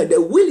 But the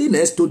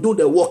willingness to do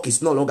the work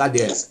is no longer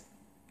there.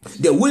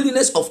 The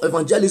willingness of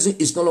evangelism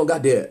is no longer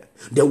there.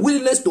 The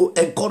willingness to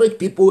encourage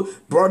people,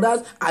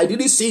 brothers, I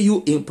didn't see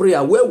you in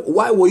prayer.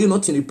 Why were you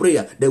not in the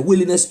prayer? The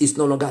willingness is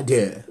no longer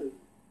there.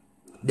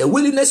 The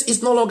willingness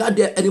is no longer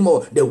there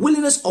anymore. The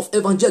willingness of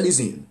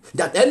evangelism,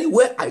 that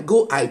anywhere I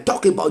go, I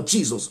talk about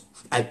Jesus.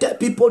 I tell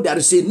people there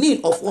is a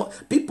need of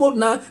what people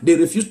now, they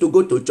refuse to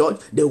go to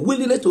church. The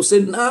willingness to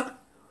say, nah,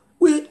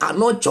 we are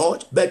not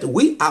church, but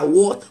we are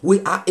what?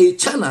 We are a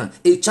channel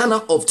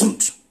of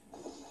truth.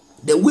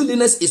 The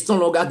willingness is no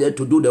longer there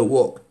to do the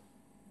work,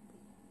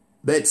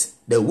 but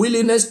the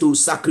willingness to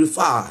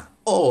sacrifice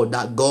all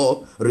that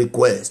God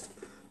requests.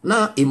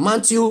 Now in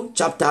Matthew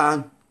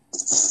chapter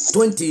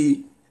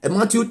 20,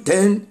 Matthew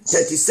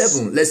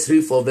 10:37, let's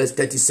read for verse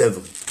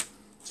 37.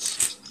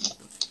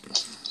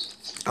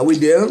 Are we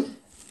there?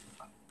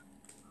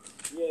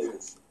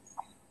 Yes.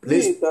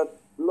 Please. He that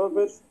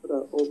loveth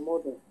father or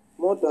mother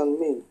more than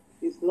me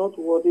is not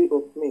worthy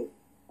of me.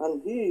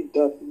 And he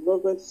that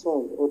loveth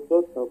son or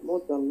daughter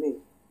more than me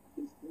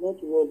is not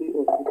worthy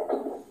of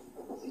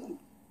me.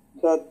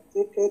 That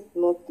taketh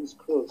not his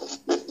cross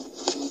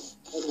is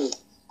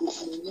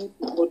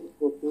not worthy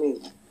of me.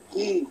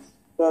 He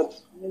that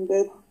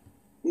findeth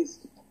his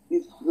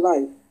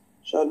life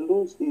shall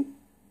lose it,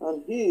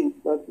 and he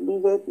that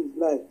loseth his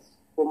life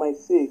for my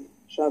sake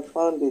shall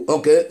find it.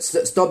 Okay,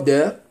 stop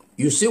there.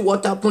 You see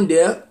what happened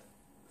there?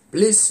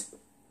 Please,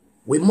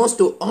 we must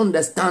to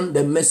understand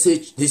the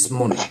message this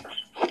morning.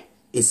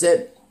 He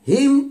said,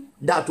 him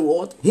that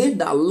what? He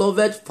that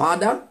loveth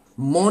father,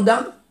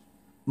 mother,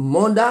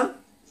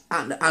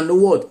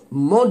 and what?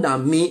 More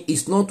than me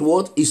is not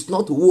what? Is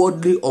not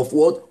worthy of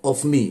what?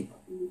 Of me.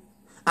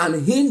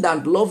 And he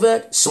that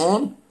loveth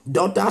son,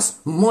 daughters,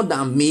 more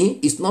than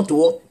me is not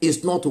what?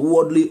 Is not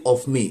worthy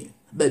of me.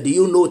 But do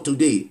you know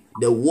today,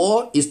 the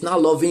world is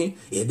not loving,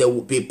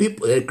 the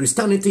people,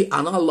 Christianity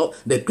are not love,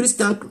 the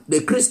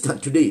Christian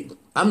today.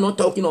 I'm not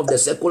talking of the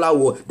secular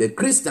world. The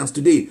Christians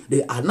today,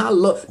 they are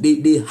not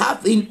they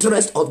have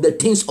interest of the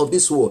things of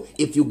this world.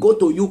 If you go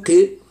to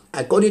UK,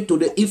 according to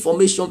the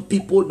information,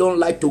 people don't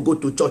like to go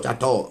to church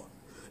at all.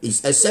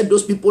 It's except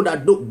those people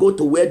that don't go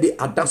to where they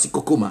are dancing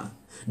kokoma.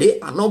 They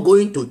are not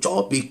going to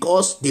church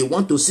because they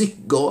want to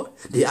seek God.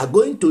 They are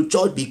going to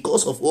church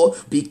because of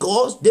what?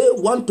 Because they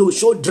want to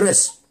show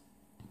dress.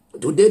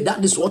 Today,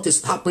 that is what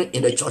is happening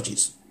in the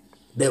churches.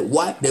 The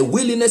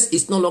willingness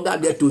is no longer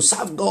there to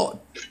serve God.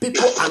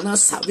 People are not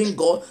serving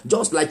God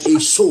just like a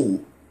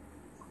show.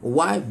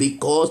 Why?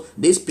 Because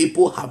these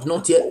people have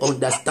not yet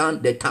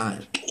understand the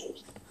time.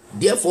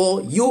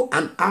 Therefore, you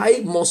and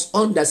I must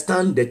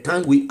understand the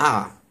time we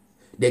are.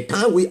 The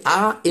time we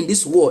are in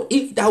this world.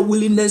 If that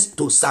willingness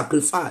to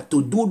sacrifice,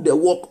 to do the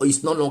work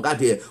is no longer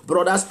there,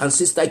 brothers and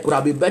sisters, it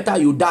could be better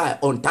you die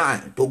on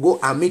time to go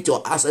and meet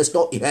your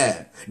ancestor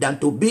here than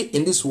to be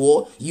in this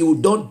world. You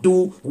don't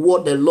do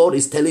what the Lord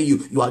is telling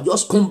you. You are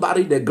just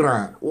cumbering the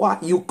ground. Why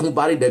you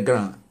cumbering the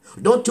ground?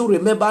 Don't you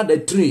remember the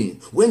tree?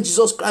 When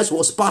Jesus Christ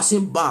was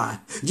passing by,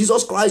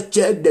 Jesus Christ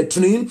checked the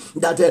tree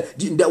that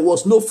there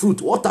was no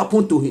fruit. What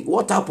happened to him?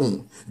 What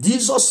happened?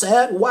 Jesus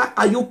said, why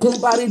are you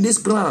cumbering this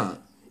ground?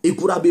 It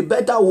could have been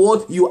better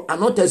what you are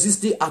not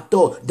existing at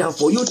all than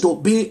for you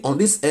to be on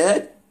this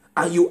earth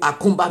and you are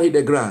cumbering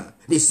the ground.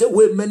 The same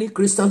way many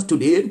Christians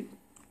today,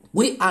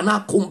 we are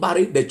not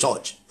cumbering the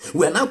church.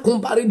 We are not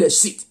cumbering the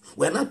seat.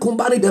 We are not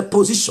cumbering the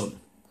position.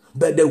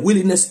 But the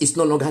willingness is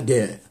no longer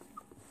there.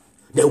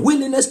 The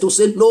willingness to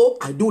say, no,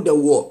 I do the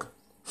work.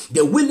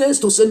 The willingness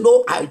to say,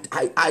 no,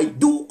 I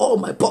do all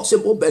my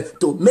possible best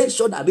to make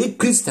sure that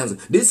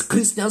these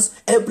Christians,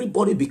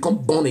 everybody become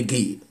born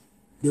again.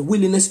 The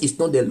willingness is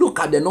not there. Look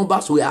at the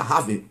numbers we are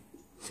having.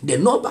 The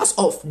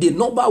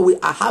number we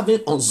are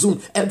having on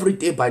Zoom every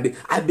day by day.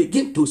 I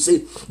begin to say,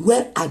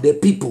 where are the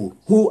people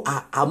who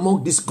are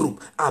among this group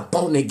are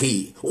born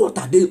again? What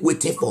are they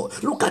waiting for?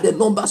 Look at the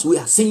numbers we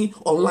are seeing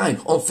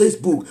online, on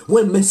Facebook,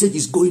 when message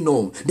is going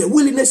on. The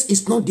willingness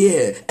is not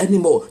there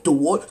anymore to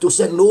what? To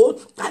say, no,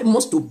 I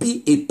must to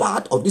be a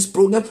part of this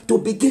program, to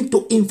begin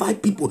to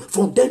invite people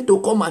from them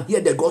to come and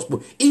hear the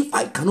gospel. If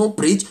I cannot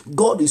preach,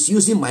 God is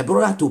using my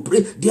brother to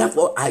pray.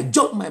 Therefore, I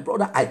join my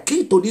brother. I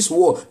came to this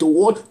world to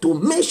what?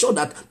 To make sure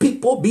that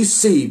people be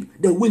saved.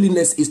 The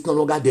willingness is no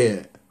longer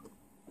there.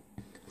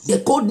 The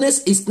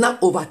coldness is now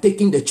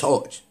overtaking the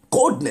church.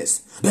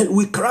 Coldness. But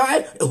we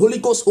cry, Holy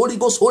Ghost, Holy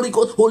Ghost, Holy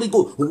Ghost, Holy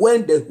Ghost,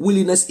 when the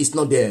willingness is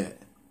not there.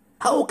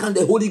 How can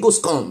the Holy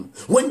Ghost come?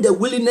 When the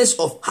willingness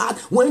of heart,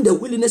 when the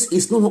willingness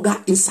is no longer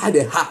inside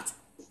the heart.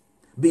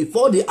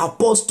 Before the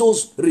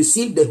apostles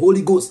received the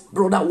Holy Ghost,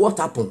 brother, what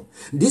happened?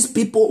 These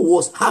people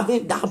was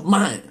having that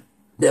mind.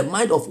 The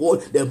mind of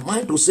what? The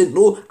mind to say,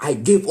 no, I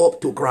gave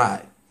up to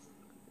cry.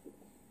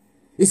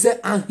 He said,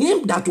 and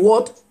him that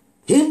what?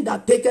 Him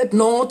that taketh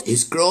not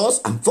his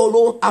cross and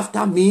follow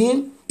after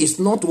me is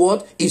not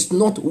what? Is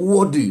not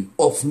worthy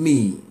of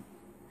me.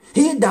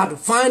 He that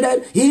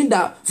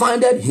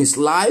findeth his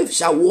life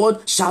shall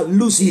what? Shall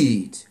lose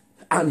it.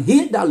 And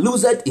he that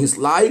loseth his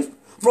life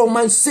from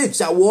my sake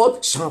shall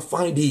what? Shall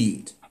find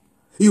it.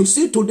 You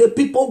see, today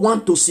people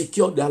want to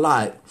secure their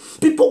life.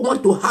 People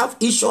want to have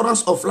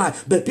insurance of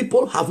life, but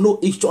people have no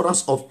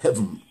insurance of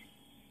heaven.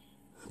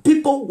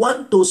 People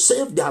want to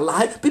save their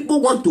life.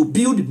 People want to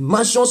build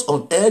mansions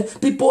on earth.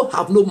 People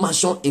have no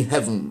mansion in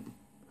heaven.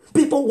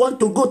 People want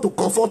to go to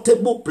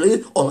comfortable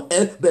place on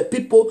earth, but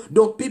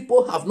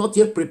people have not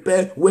yet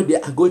prepared where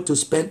they are going to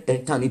spend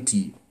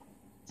eternity.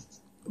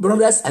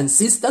 Brothers and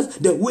sisters,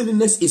 the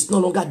willingness is no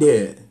longer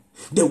there.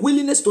 The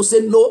willingness to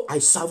say, no, I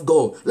serve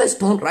God. Let's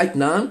turn right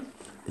now.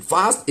 A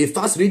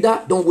fast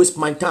reader, don't waste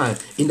my time.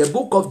 In the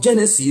book of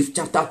Genesis,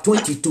 chapter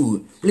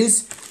 22.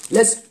 Please,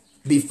 let's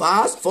be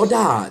fast for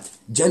that.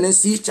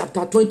 Genesis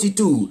chapter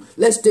 22.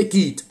 Let's take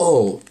it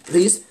all.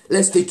 Please,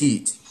 let's take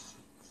it.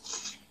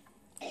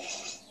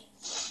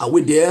 Are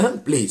we there?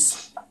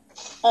 Please.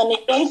 And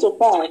it came to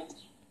pass,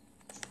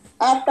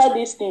 after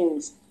these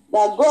things,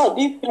 that God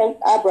did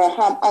tempt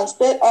Abraham and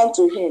said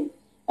unto him,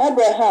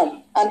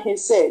 Abraham, and he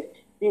said,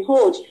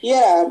 Behold,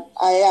 here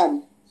I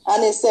am.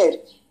 And he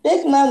said,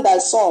 Take now thy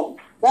son,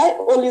 thy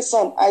only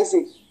son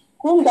Isaac,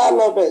 whom thou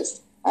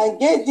lovest, and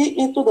get thee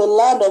into the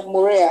land of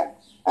Moriah,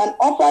 and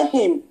offer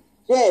him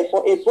there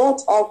for a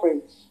burnt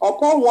offering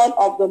upon one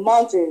of the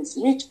mountains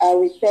which I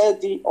will tell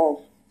thee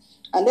of.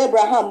 And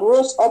Abraham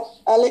rose up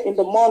early in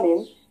the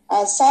morning,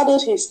 and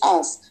saddled his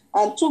ass,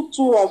 and took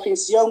 2 of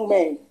his young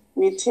men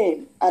with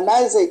him, and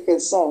Isaac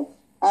his son,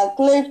 and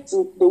clave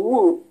to the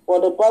wood for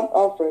the burnt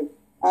offering,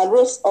 and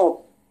rose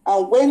up,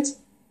 and went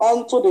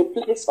unto the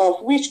place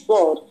of which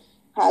God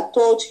had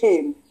told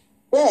him.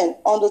 Then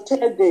on the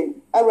 3rd day,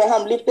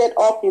 Abraham lifted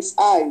up his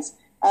eyes,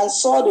 and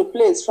saw the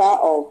place far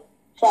off.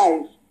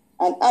 5.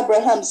 And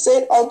Abraham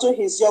said unto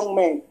his young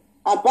men,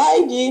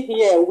 Abide ye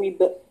here with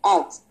the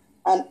axe,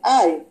 and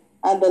I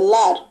and the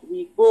lad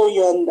will go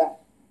yonder,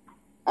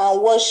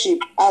 and worship,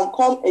 and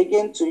come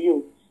again to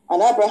you.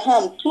 And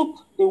Abraham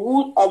took the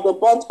wood of the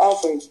burnt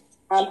offering,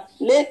 and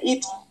laid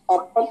it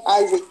upon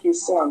Isaac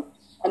his son.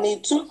 And he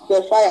took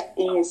the fire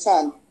in his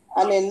hand,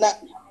 and a knife,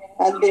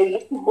 and they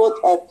went both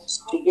of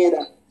us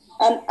together.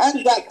 And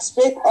Isaac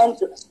spake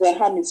unto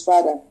Abraham his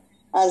father,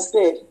 and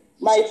said,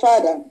 My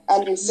father.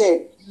 And he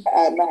said, Here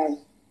am I.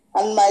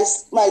 And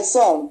my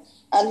son.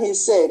 And he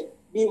said,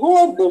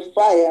 Behold the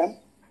fire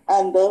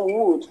and the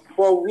wood,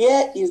 but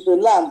where is the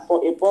lamb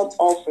for a burnt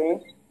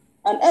offering?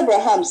 And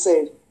Abraham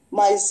said,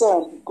 My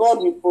son, God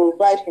will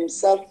provide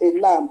himself a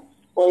lamb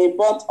for a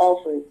burnt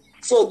offering.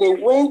 So they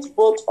went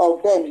both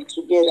of them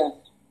together.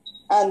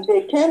 And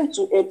they came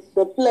to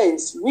the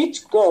place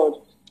which God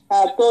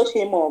had told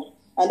him of.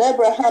 And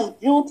Abraham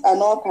built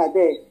an altar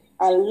there,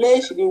 and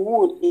laid the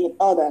wood in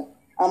order,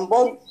 and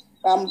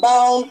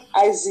bound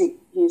Isaac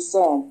his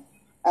son,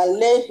 and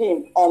laid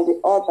him on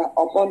the altar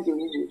upon the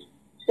wood.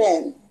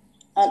 10.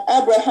 And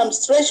Abraham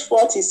stretched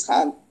forth his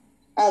hand,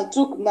 and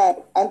took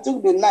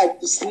the knife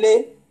to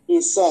slay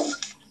his son.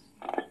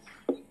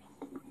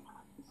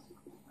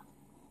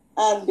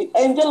 And the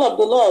angel of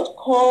the Lord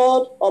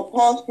called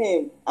upon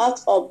him out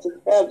of the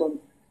heaven,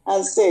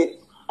 and said,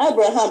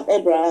 Abraham,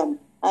 Abraham.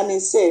 And he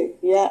said,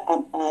 Here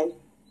am I.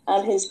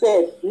 And he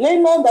said, Lay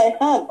not thy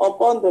hand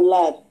upon the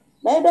lad,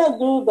 neither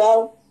do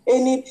thou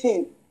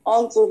anything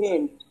unto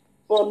him.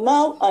 For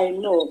now I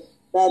know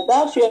that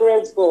thou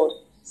fearest God,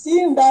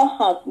 seeing thou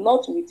hast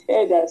not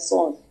withheld thy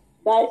son,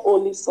 thy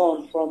only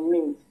son, from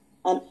me.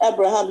 And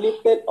Abraham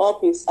lifted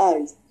up his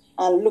eyes,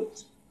 and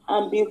looked,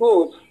 and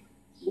behold,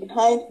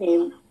 behind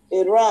him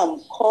a ram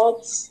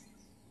caught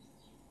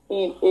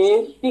in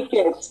a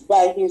thicket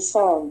by his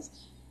sons.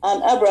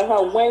 And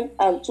Abraham went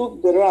and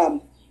took the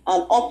ram,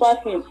 and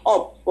offered him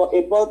up for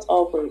a burnt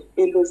offering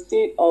in the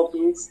stead of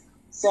his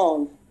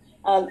son.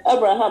 And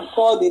Abraham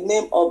called the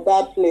name of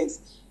that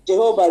place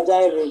Jehovah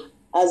Jireh,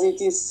 as it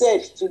is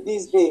said to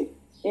this day,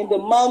 In the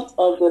mount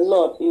of the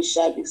Lord it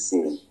shall be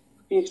seen.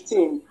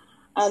 15.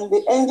 And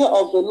the angel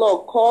of the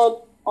Lord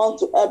called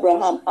unto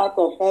Abraham out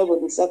of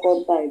heaven the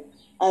second time,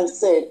 and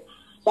said,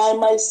 By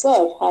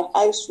myself have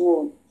I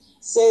sworn,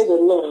 say the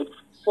Lord,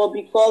 for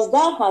because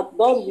thou hast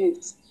done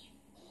this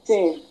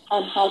thing,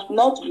 and hast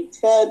not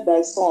withheld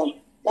thy son,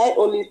 thy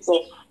only son,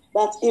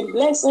 that in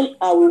blessing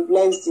I will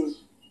bless thee,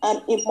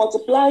 and in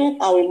multiplying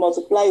I will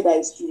multiply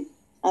thy seed,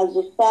 as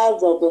the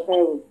stars of the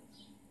heaven,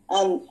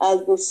 and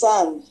as the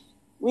sand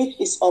which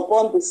is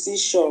upon the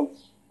seashore,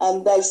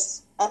 and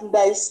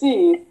thy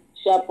seed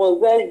shall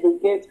possess the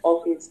gate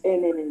of his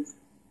enemies,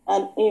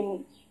 and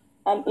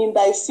in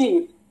thy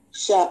seed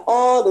shall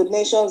all the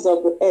nations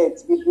of the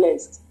earth be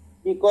blessed,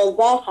 because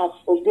thou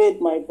hast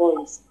obeyed my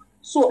voice.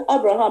 So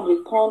Abraham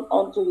returned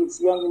unto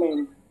his young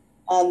men,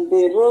 and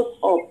they rose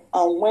up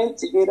and went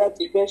together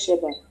to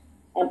Beersheba.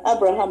 And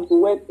Abraham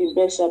dwelt in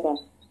Beersheba.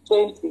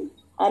 20.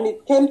 And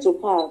it came to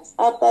pass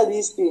after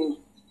these things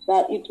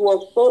that it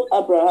was told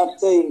Abraham,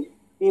 saying,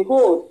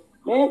 Behold,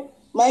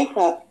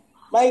 Micah,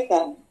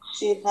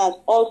 she hath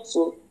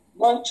also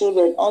borne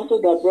children unto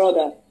the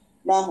brother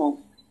Nahum,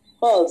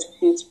 Huz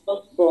his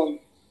firstborn,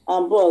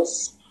 and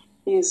Boaz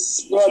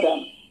his brother,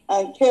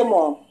 and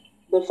Chemor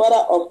the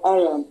father of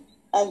Aram,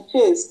 and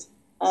Chase,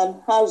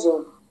 and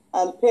Hazor,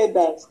 and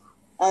Pedas,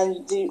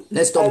 and the...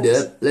 Let's stop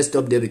there. Let's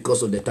stop there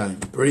because of the time.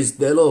 Praise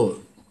the Lord.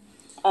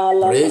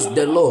 Praise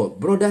the Lord.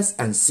 Brothers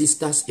and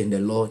sisters in the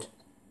Lord,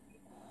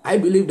 I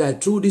believe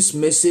that through this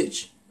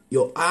message,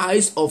 your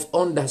eyes of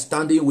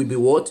understanding will be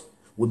what?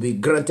 Will be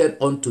granted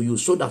unto you,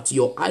 so that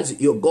your eyes,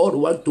 your God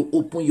wants to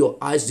open your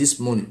eyes this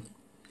morning.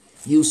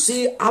 You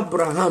see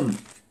Abraham,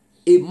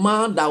 a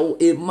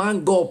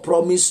man God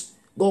promised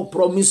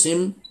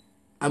him,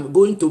 I'm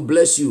going to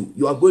bless you.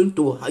 You are going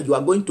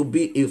to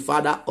be a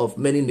father of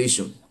many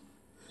nations.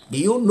 Do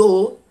you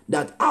know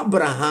that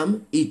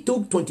Abraham, it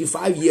took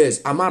 25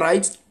 years? Am I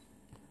right?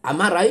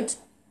 Am I right?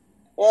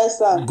 Yes,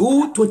 sir.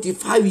 Good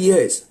 25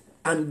 years.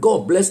 And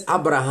God blessed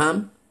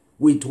Abraham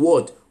with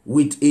what?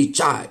 With a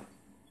child,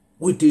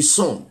 with a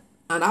son.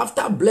 And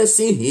after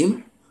blessing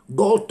him,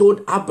 God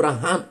told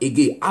Abraham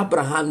again,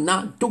 Abraham,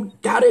 now to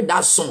carry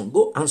that son,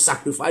 go and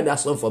sacrifice that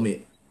son for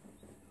me.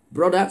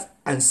 Brothers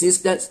and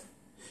sisters,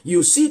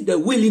 you see the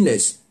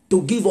willingness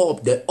to give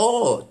up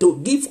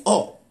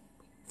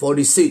for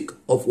the sake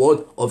of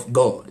what? Of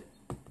God.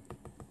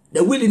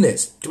 The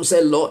willingness to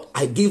say, Lord,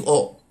 I give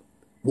up.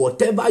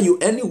 Whatever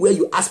anywhere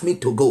you ask me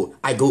to go,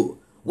 I go.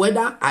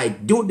 Whether I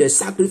do the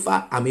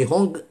sacrifice, I'm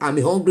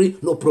hungry,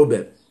 no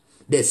problem.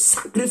 The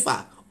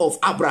sacrifice of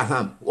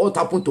Abraham, what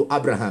happened to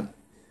Abraham?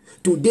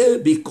 Today,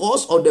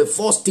 because of the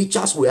false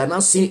teachers we are now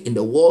seeing in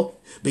the world,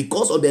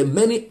 because of the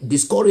many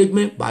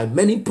discouragement by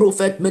many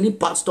prophets, many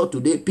pastors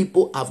today,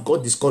 people have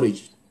got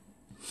discouraged.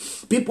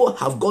 People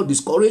have got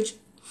discouraged.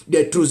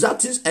 The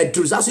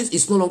enthusiasm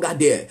is no longer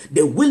there.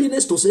 The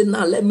willingness to say,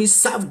 now let me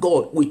serve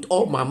God with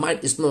all my mind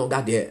is no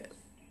longer there.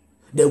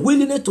 The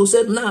willingness to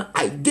say, now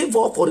I give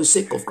up for the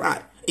sake of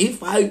Christ.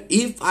 If I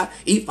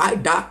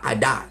die, I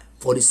die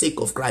for the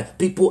sake of Christ.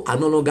 People are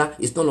no longer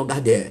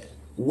there.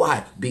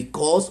 Why?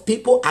 Because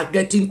people are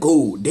getting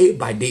cold day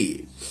by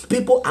day.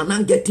 People are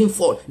not getting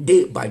fought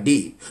day by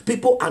day.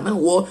 People are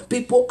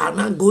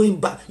not going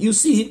back. You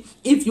see,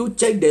 if you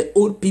check the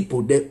old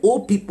people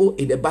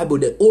in the Bible,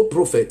 the old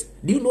prophet,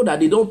 do you know that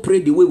they don't pray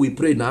the way we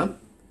pray now?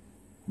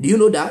 Do you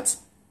know that?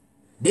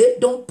 They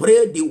don't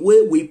pray the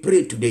way we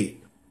pray today.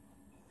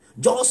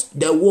 Just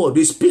the word,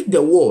 they speak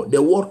the word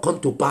come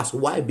to pass.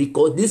 Why?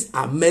 Because these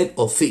are men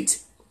of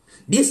faith.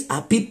 These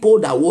are people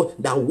that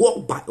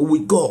walk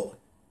with God.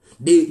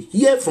 They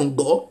hear from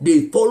God,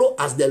 they follow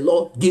as the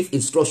Lord give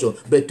instruction.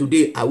 But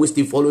today, are we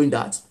still following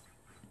that?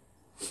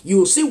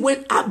 You see,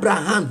 when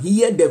Abraham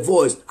heard the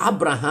voice,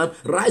 Abraham,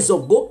 rise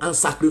up, go and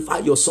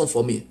sacrifice your son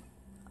for me.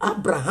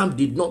 Abraham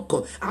did not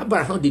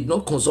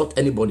consult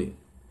anybody.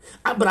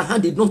 Abraham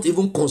did not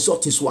even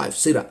consult his wife,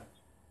 Sarah.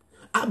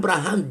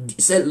 Abraham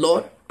said,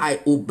 Lord, I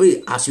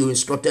obey as you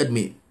instructed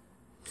me.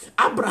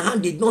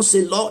 Abraham did not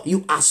say, Lord,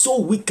 you are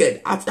so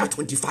wicked after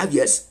 25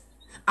 years.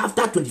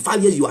 After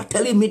 25 years, you are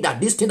telling me that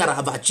this thing that I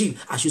have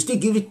achieved, I should still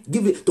give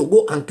it to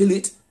go and kill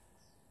it.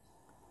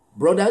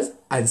 Brothers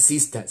and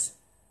sisters,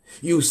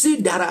 you see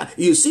there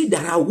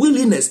are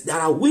willingness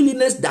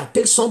that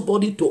takes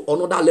somebody to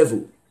another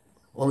level,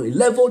 on a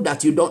level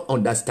that you don't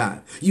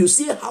understand. You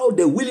see how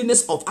the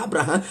willingness of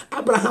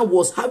Abraham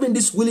was having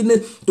this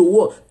willingness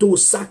to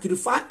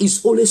sacrifice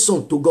his only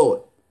son to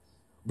God.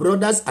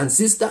 Brothers and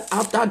sisters,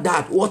 after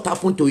that, what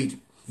happened to it?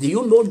 Do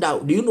you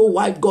know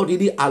why God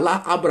didn't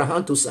allow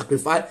Abraham to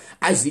sacrifice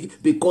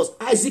Isaac? Because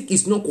Isaac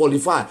is not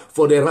qualified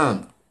for the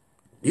ram.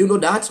 Do you know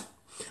that?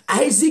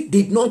 Isaac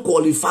did not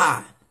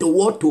qualify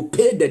to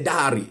pay the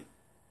dowry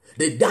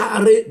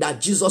that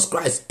Jesus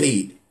Christ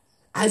paid.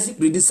 Isaac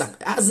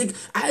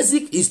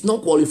is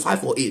not qualified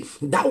for it.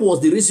 That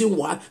was the reason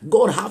why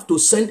God had to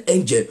send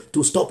angel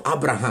to stop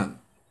Abraham.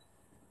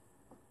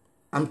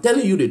 I'm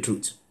telling you the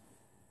truth.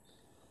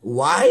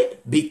 Why?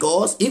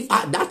 Because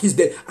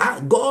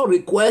God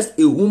requests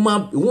a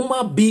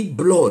woman be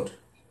blood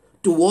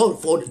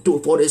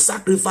for the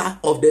sacrifice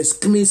of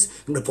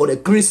the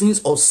cleansing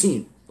of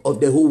sin of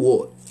the whole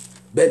world.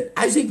 But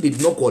Isaac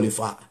did not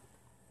qualify.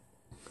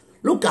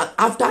 Look at,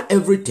 after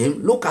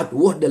everything, look at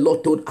what the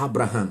Lord told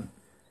Abraham.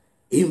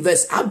 In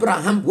verse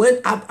Abraham,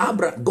 when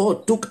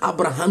God took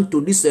Abraham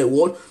to this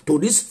world, to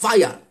this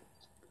fire,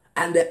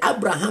 and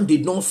Abraham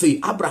did not fail,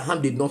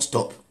 Abraham did not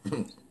stop.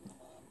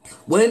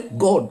 When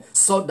God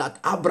saw that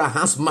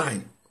Abraham's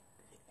mind,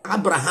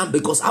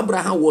 because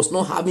Abraham was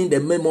not having the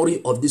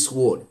memory of this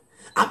world,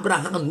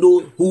 Abraham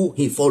knows who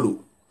he followed.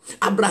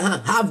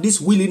 Abraham have this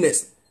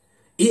willingness.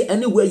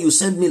 Anywhere you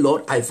send me,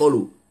 Lord, I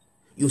follow.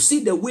 You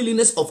see the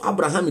willingness of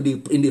Abraham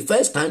in the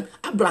first time.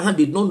 Abraham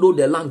did not know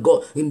the land.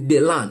 God in the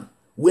land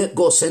where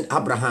God sent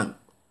Abraham.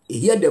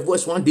 He heard the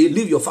voice one day,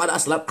 leave your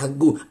father's land and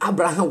go.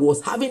 Abraham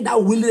was having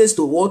that willingness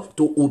to what?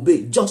 To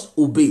obey, just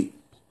obey.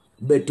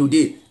 But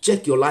today,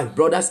 check your life,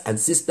 brothers and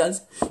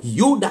sisters.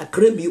 You that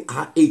claim you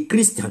are a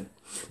Christian,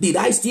 did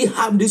I still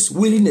have this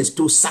willingness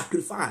to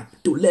sacrifice,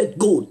 to let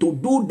go, to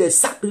do the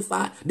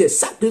sacrifice,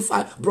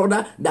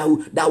 brother,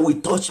 that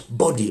will touch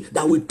body,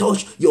 that will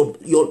touch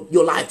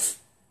your life?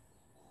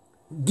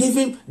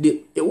 Giving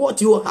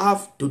what you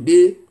have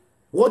today,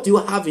 what you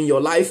have in your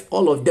life,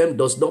 all of them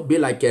does not be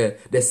like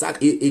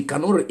it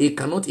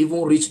cannot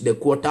even reach the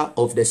quarter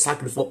of the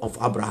sacrifice of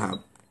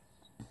Abraham.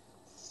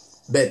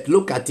 But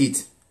look at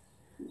it.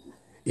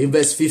 In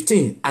verse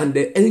 15, and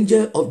the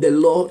angel of the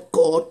Lord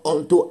called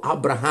unto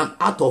Abraham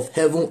out of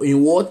heaven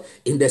in what?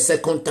 In the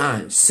second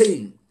time,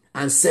 saying,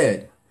 and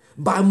said,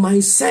 by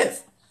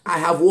myself I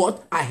have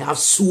what? I have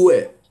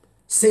swear,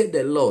 said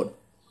the Lord,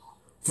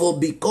 for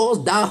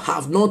because thou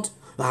have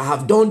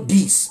done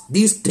this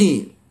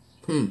thing,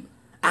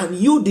 and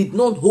you did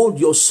not hold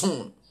your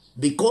son,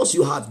 because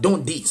you have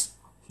done this,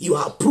 you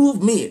have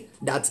proved me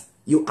that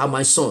you are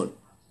my son.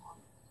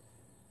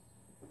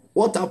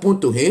 What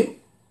happened to him?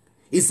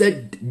 He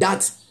said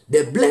that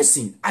the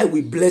blessing, I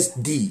will bless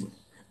thee.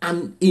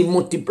 And in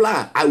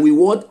multiply, I will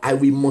what? I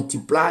will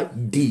multiply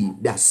thee,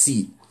 that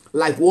seed.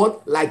 Like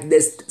what? Like the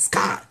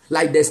sky,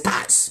 like the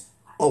stars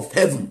of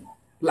heaven.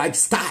 Like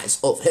stars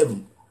of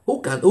heaven.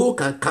 Who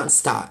can count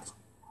stars?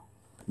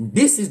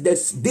 This is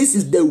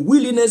the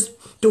willingness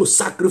to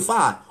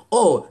sacrifice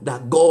all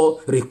that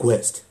God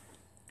requests.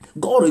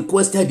 God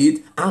requested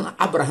it, and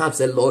Abraham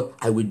said, Lord,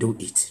 I will do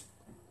it.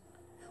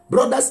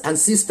 Brothers and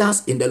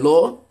sisters in the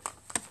Lord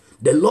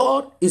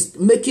is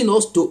making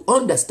us to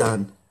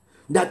understand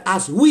that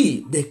as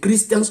we, the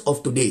Christians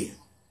of today,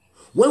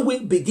 when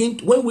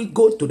we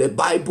go to the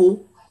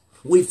Bible,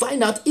 we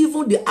find out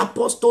even the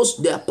apostles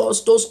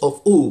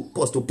of old,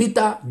 Apostle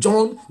Peter,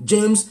 John,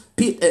 James,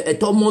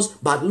 Thomas,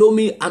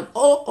 Bartholomew, and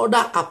all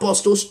other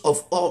apostles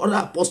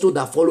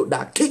that followed,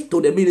 that came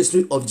to the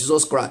ministry of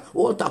Jesus Christ.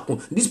 What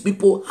happened? These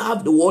people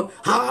have the word,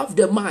 have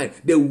the mind,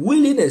 the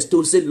willingness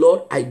to say,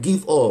 Lord, I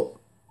give all.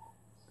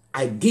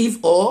 I give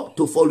all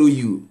to follow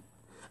you.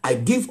 I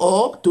give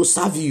all to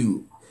serve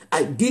you.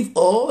 I give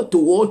all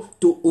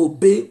to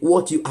obey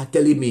what you are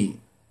telling me.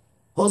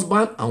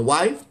 Husband and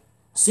wife,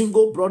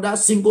 single brother,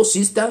 single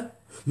sister.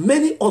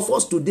 Many of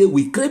us today,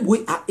 we claim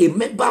we are a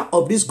member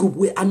of this group.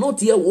 We are not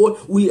here.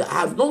 We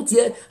have not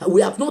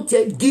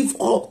yet give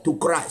up to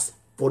Christ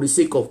for the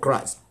sake of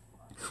Christ.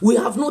 We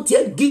have not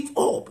yet give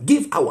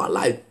our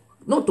life.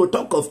 Not to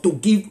talk of to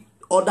give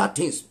other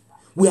things.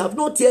 We have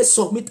not yet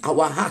submit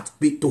our heart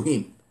to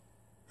Him.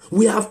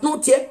 We have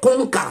not yet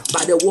conquered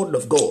by the word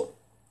of God.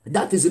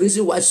 That is the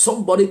reason why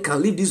somebody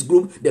can leave this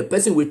group. The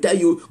person will tell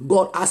you,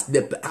 God ask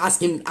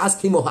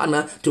him or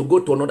Hannah to go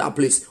to another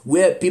place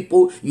where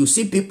you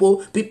see people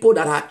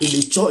that are in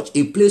the church,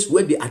 a place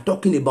where they are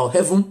talking about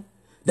heaven.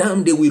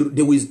 Then they will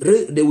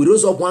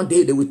rise up one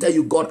day. They will tell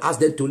you, God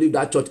asked them to leave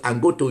that church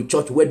and go to a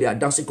church where they are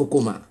dancing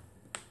kokoma.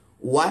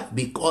 Why?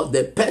 Because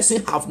the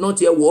person have not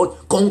yet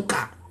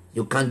conquered.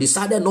 You can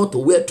decide not to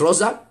wear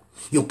trousers.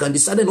 You can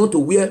decide not to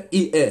wear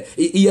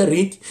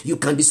earring. You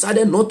can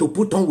decide not to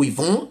put on weave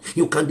on.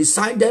 You can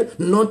decide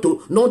not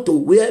to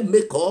wear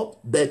makeup,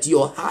 but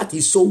your heart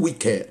is so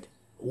wicked.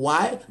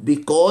 Why?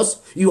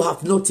 Because you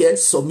have not yet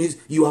submit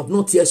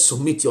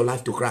your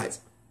life to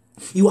Christ.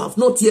 You have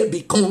not yet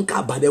been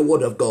conquered by the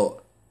word of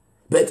God.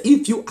 But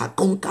if you are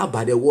conquered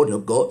by the word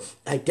of God,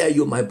 I tell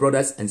you, my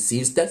brothers and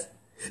sisters,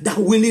 that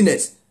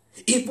willingness,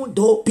 even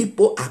though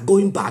people are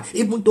going back,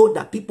 even though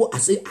that people are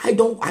saying, I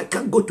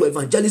can't go to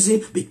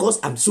evangelism because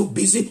I'm so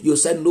busy. You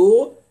say,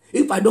 no,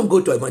 if I don't go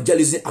to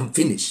evangelism, I'm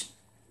finished.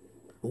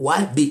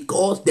 Why?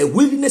 Because the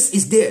willingness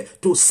is there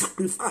to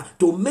sacrifice,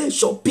 to make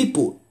sure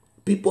people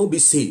be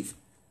saved.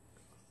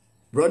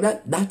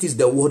 Brother, that is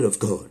the word of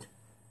God.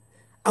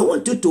 I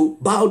want you to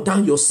bow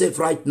down yourself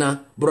right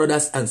now,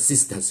 brothers and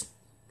sisters.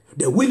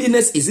 The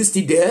willingness is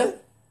still there.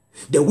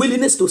 The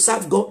willingness to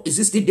serve God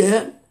is still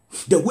there.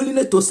 The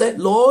willingness to say,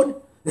 Lord,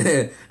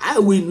 I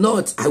will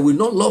not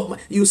love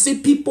you see,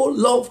 people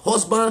love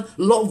husband,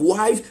 love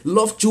wife,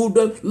 love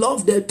children,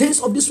 love the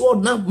things of this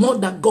world now more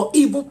than God.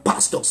 Even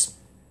pastors,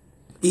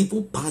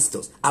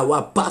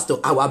 our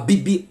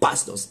BB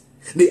pastors,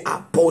 they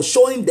are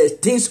pursuing the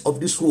things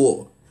of this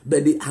world.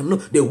 But they are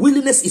not, the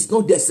willingness is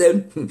not the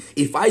same.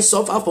 If I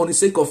suffer for the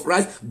sake of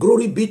Christ,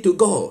 glory be to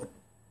God.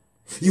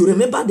 You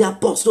remember the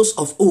apostles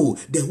of old,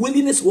 the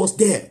willingness was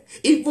there.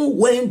 Even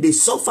when they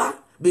suffer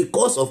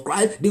because of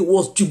Christ, they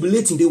was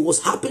jubilating, they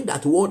was happy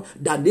that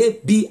they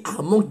be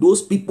among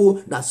those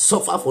people that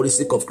suffer for the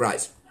sake of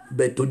Christ.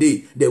 But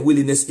today, the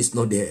willingness is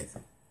not there.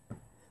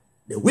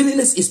 The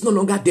willingness is no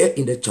longer there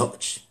in the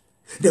church.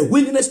 The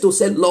willingness to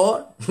say,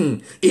 Lord,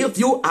 if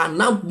you are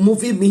now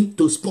moving me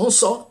to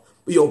sponsor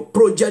your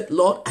project,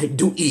 Lord, I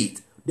do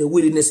it. The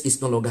willingness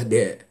is no longer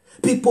there.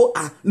 People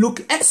are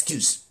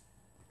excuse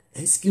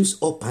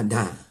up and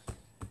down.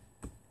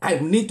 I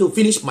need to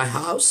finish my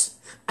house.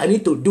 I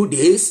need to do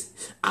this.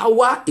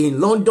 Hour in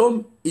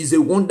London, is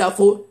a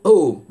wonderful.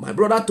 Oh, my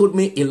brother told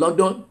me in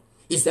London,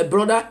 he said,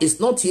 brother, it's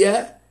not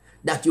here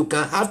that you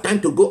can have time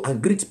to go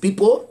and greet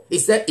people. He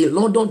said in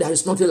London there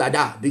is nothing like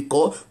that,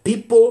 because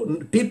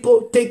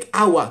people take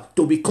hour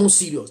to become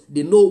serious.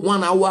 They know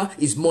 1 hour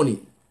is money.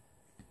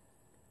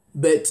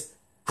 But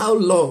how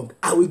long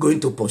are we going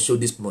to pursue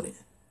this money?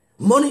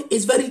 Money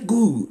is very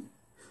good.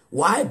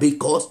 Why?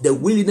 Because the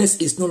willingness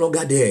is no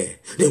longer there.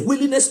 The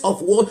willingness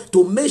of what?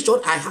 To make sure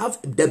I have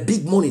the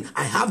big money,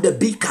 I have the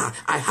big car,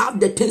 I have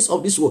the things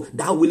of this world.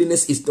 That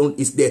willingness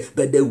is there.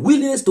 But the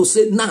willingness to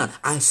say, nah,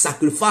 I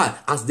sacrifice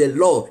as the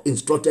Lord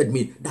instructed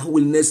me, that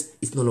willingness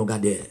is no longer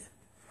there.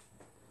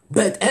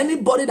 But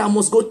anybody that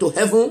must go to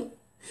heaven,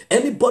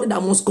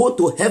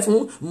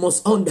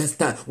 must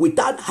understand,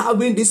 without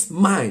having this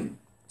mind,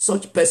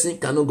 such person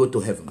cannot go to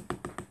heaven.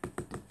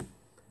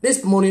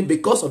 This morning,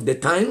 because of the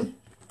time,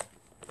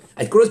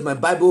 I close my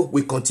Bible.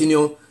 We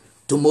continue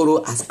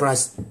tomorrow as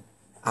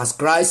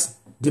Christ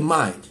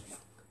demand.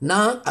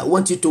 Now, I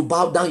want you to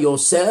bow down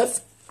yourself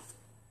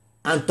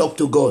and talk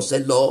to God. Say,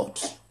 Lord,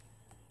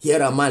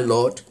 here am I,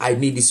 Lord. I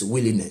need this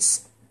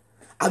willingness.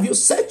 Have you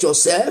set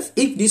yourself?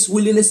 If this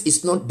willingness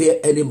is not there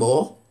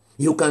anymore,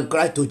 you can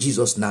cry to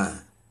Jesus now.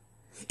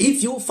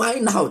 If you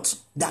find out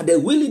that the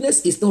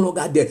willingness is no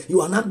longer there,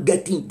 you are not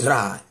getting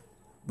dry.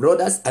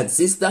 Brothers and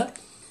sisters,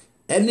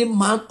 any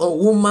man or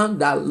woman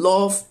that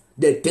love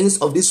the things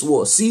of this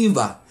world,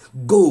 silver,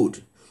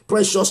 gold,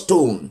 precious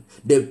stone,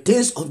 the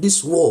things of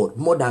this world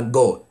more than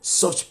God,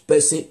 such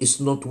person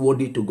is not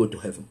worthy to go to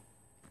heaven.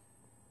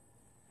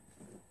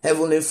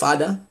 Heavenly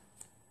Father,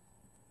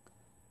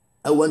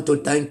 I want to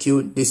thank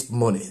you this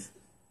morning.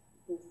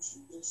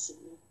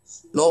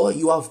 Lord,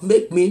 you have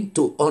made me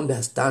to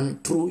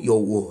understand through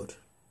your word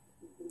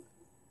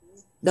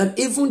that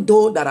even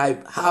though that I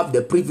have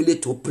the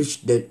privilege to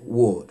preach the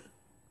word,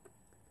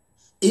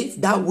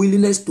 if that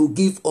willingness to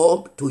give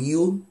up to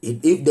you,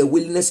 if the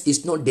willingness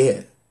is not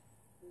there,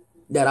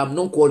 that I'm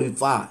not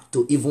qualified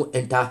to even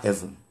enter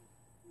heaven.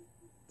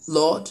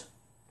 Lord,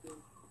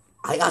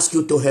 I ask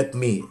you to help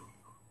me.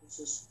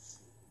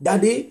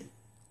 Daddy,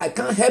 I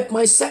can't help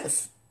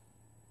myself.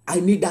 I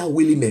need that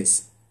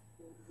willingness.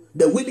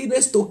 The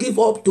willingness to give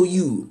up to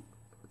you,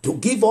 to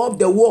give up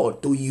the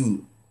world to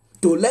you,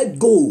 to let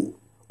go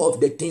of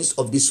the things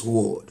of this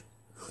world,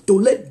 to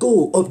let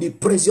go of the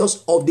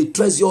precious, of the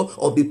treasure,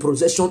 of the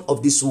possession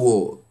of this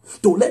world,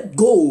 to let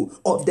go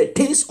of the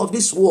things of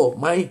this world.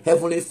 My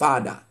Heavenly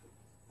Father,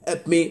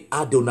 help me,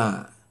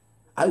 Adonai.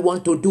 I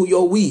want to do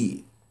your will.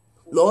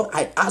 Lord,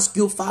 I ask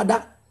you,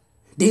 Father,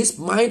 this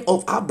mind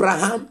of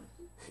Abraham,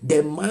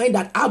 the mind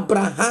that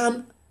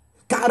Abraham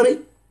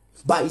carried,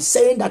 by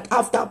saying that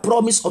after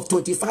promise of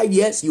 25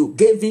 years, you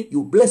gave him,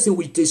 you blessed him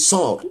with a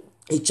son,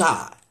 a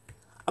child.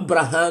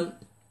 Abraham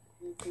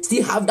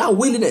still have that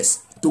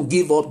willingness to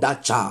give up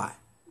that child.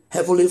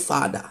 Heavenly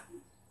Father,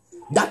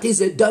 that is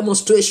a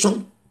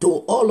demonstration to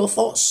all of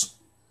us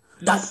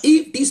that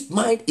if this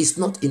mind is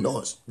not in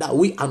us, that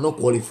we are not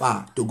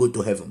qualified to go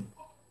to heaven.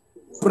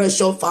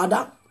 Precious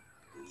Father,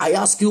 I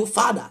ask you,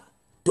 Father,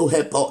 to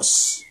help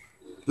us.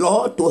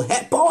 Lord, to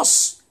help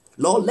us.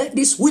 Lord, let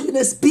this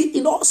willingness be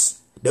in us.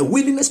 The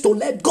willingness to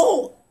let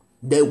go.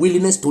 The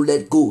willingness to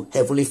let go,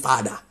 Heavenly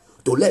Father.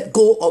 To let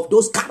go of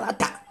those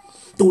character,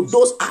 to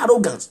those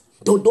arrogance,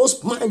 to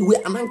those mind we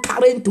are not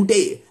carrying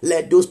today.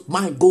 Let those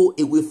mind go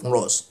away from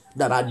us.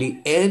 That at the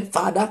end,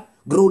 Father,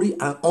 glory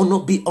and honor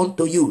be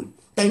unto you.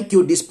 Thank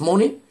you this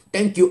morning.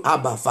 Thank you,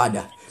 Abba,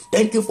 Father.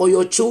 Thank you for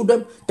your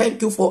children.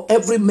 Thank you for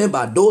every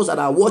member, those that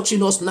are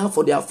watching us now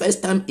for their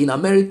first time in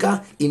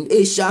America, in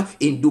Asia,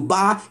 in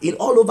Dubai, in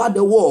all over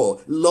the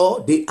world.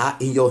 Lord, they are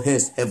in your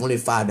hands, Heavenly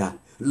Father.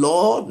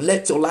 Lord,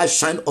 let your light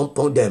shine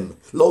upon them.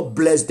 Lord,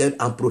 bless them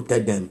and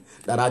protect them.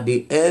 That at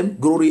the end,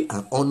 glory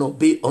and honor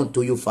be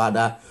unto you,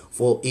 Father.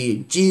 For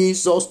in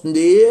Jesus'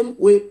 name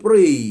we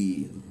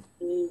pray.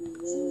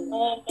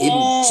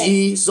 In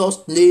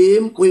Jesus'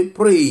 name we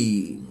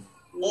pray.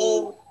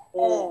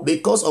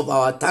 Because of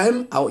our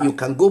time, you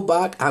can go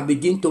back and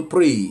begin to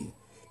pray.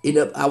 In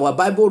our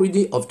Bible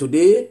reading of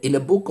today, in the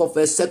book of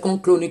 2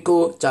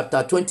 Chronicles,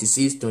 chapter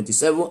 26,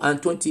 27,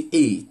 and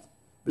 28.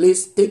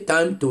 Please take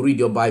time to read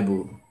your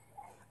Bible.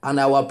 And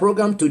our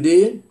program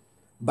today,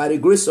 by the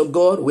grace of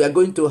God, we are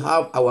going to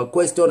have our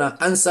question and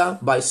answer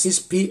by 6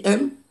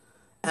 p.m.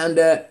 And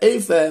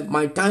if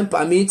my time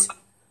permits,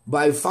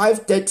 by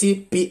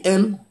 5:30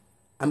 p.m.,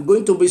 I'm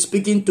going to be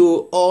speaking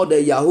to all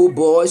the Yahoo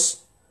boys,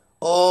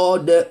 all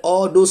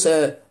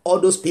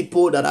those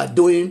people that are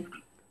doing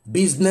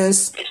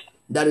business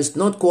that is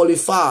not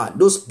qualified,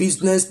 those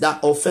business that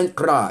offend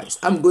Christ.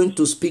 I'm going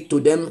to speak to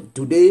them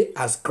today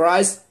as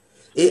Christ.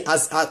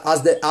 As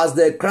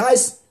the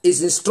Christ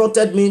is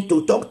instructed me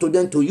to talk to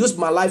them, to use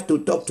my life to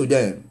talk to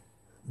them,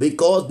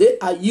 because they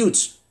are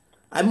youth.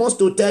 I must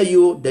to tell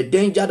you the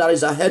danger that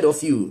is ahead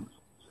of you.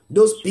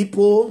 Those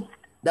people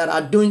that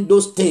are doing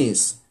those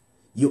things,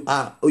 you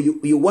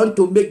want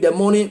to make the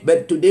money,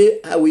 but today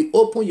I will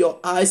open your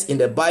eyes in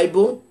the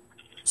Bible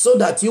so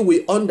that you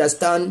will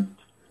understand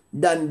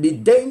that the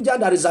danger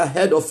that is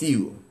ahead of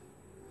you.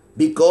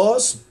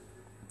 Because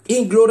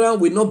ignorance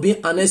will not be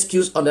an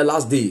excuse on the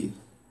last day.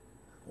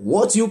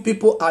 What you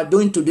people are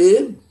doing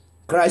today,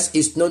 Christ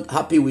is not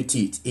happy with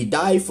it. He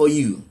died for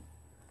you.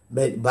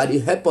 But by the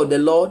help of the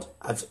Lord,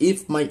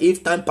 if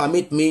time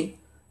permit me,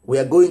 we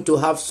are going to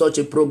have such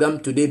a program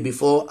today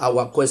before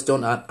our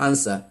question and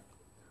answer.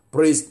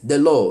 Praise the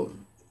Lord.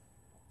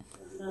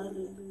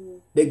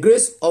 The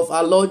grace of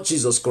our Lord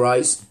Jesus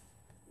Christ,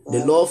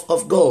 the love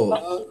of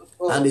God,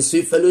 and the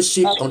sweet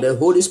fellowship of the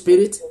Holy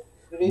Spirit,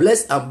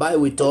 bless and abide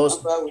with us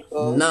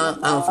now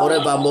and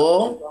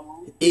forevermore.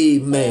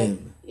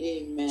 Amen.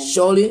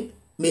 Surely,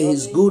 may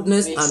His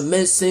goodness and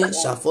mercy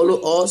shall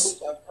follow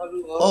us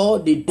all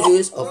the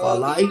days of our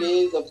life,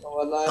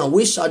 and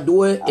we shall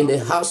dwell in the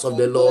house of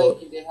the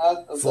Lord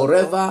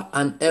forever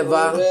and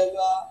ever.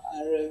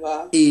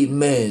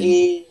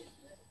 Amen.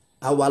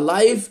 Our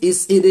life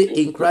is hidden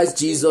in Christ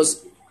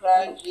Jesus.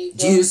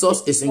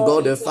 Jesus is in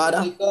God the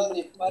Father.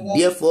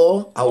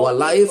 Therefore, our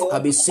life will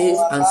be safe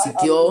and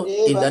secure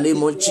in the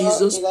name of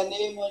Jesus.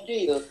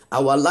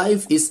 Our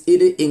life is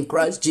hidden in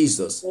Christ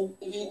Jesus.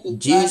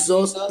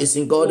 Jesus is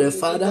in God the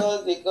Father.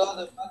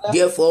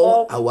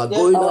 Therefore, our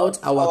going out,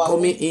 our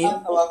coming in,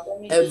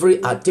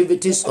 every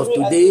activities of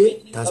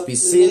today must be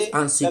safe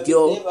and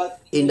secure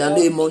in the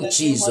name of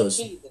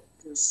Jesus.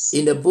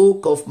 In the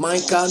book of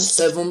Micah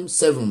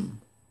 7:7.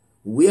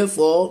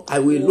 Wherefore I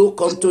will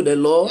look unto the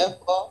Lord,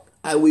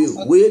 I will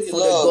wait for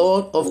the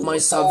God of my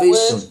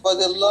salvation.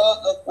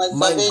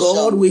 My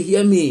God will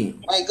hear me.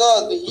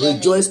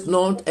 Rejoice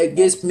not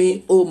against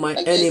me, O my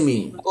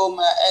enemy.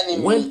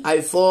 When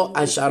I fall,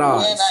 I shall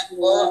rise.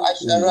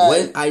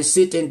 When I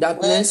sit in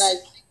darkness,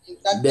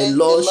 the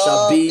Lord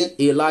shall be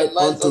a light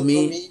unto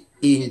me,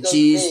 in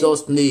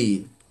Jesus'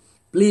 name.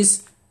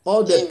 Please,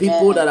 all the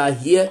people that are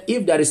here,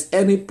 if there is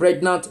any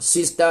pregnant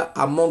sister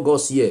among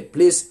us here,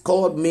 please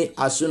call me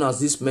as soon as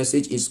this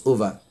message is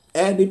over.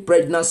 Any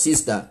pregnant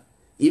sister,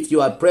 if you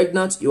are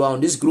pregnant, you are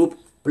on this group,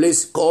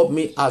 please call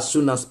me as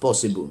soon as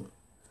possible.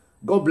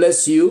 God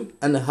bless you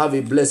and have a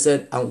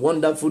blessed and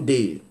wonderful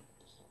day.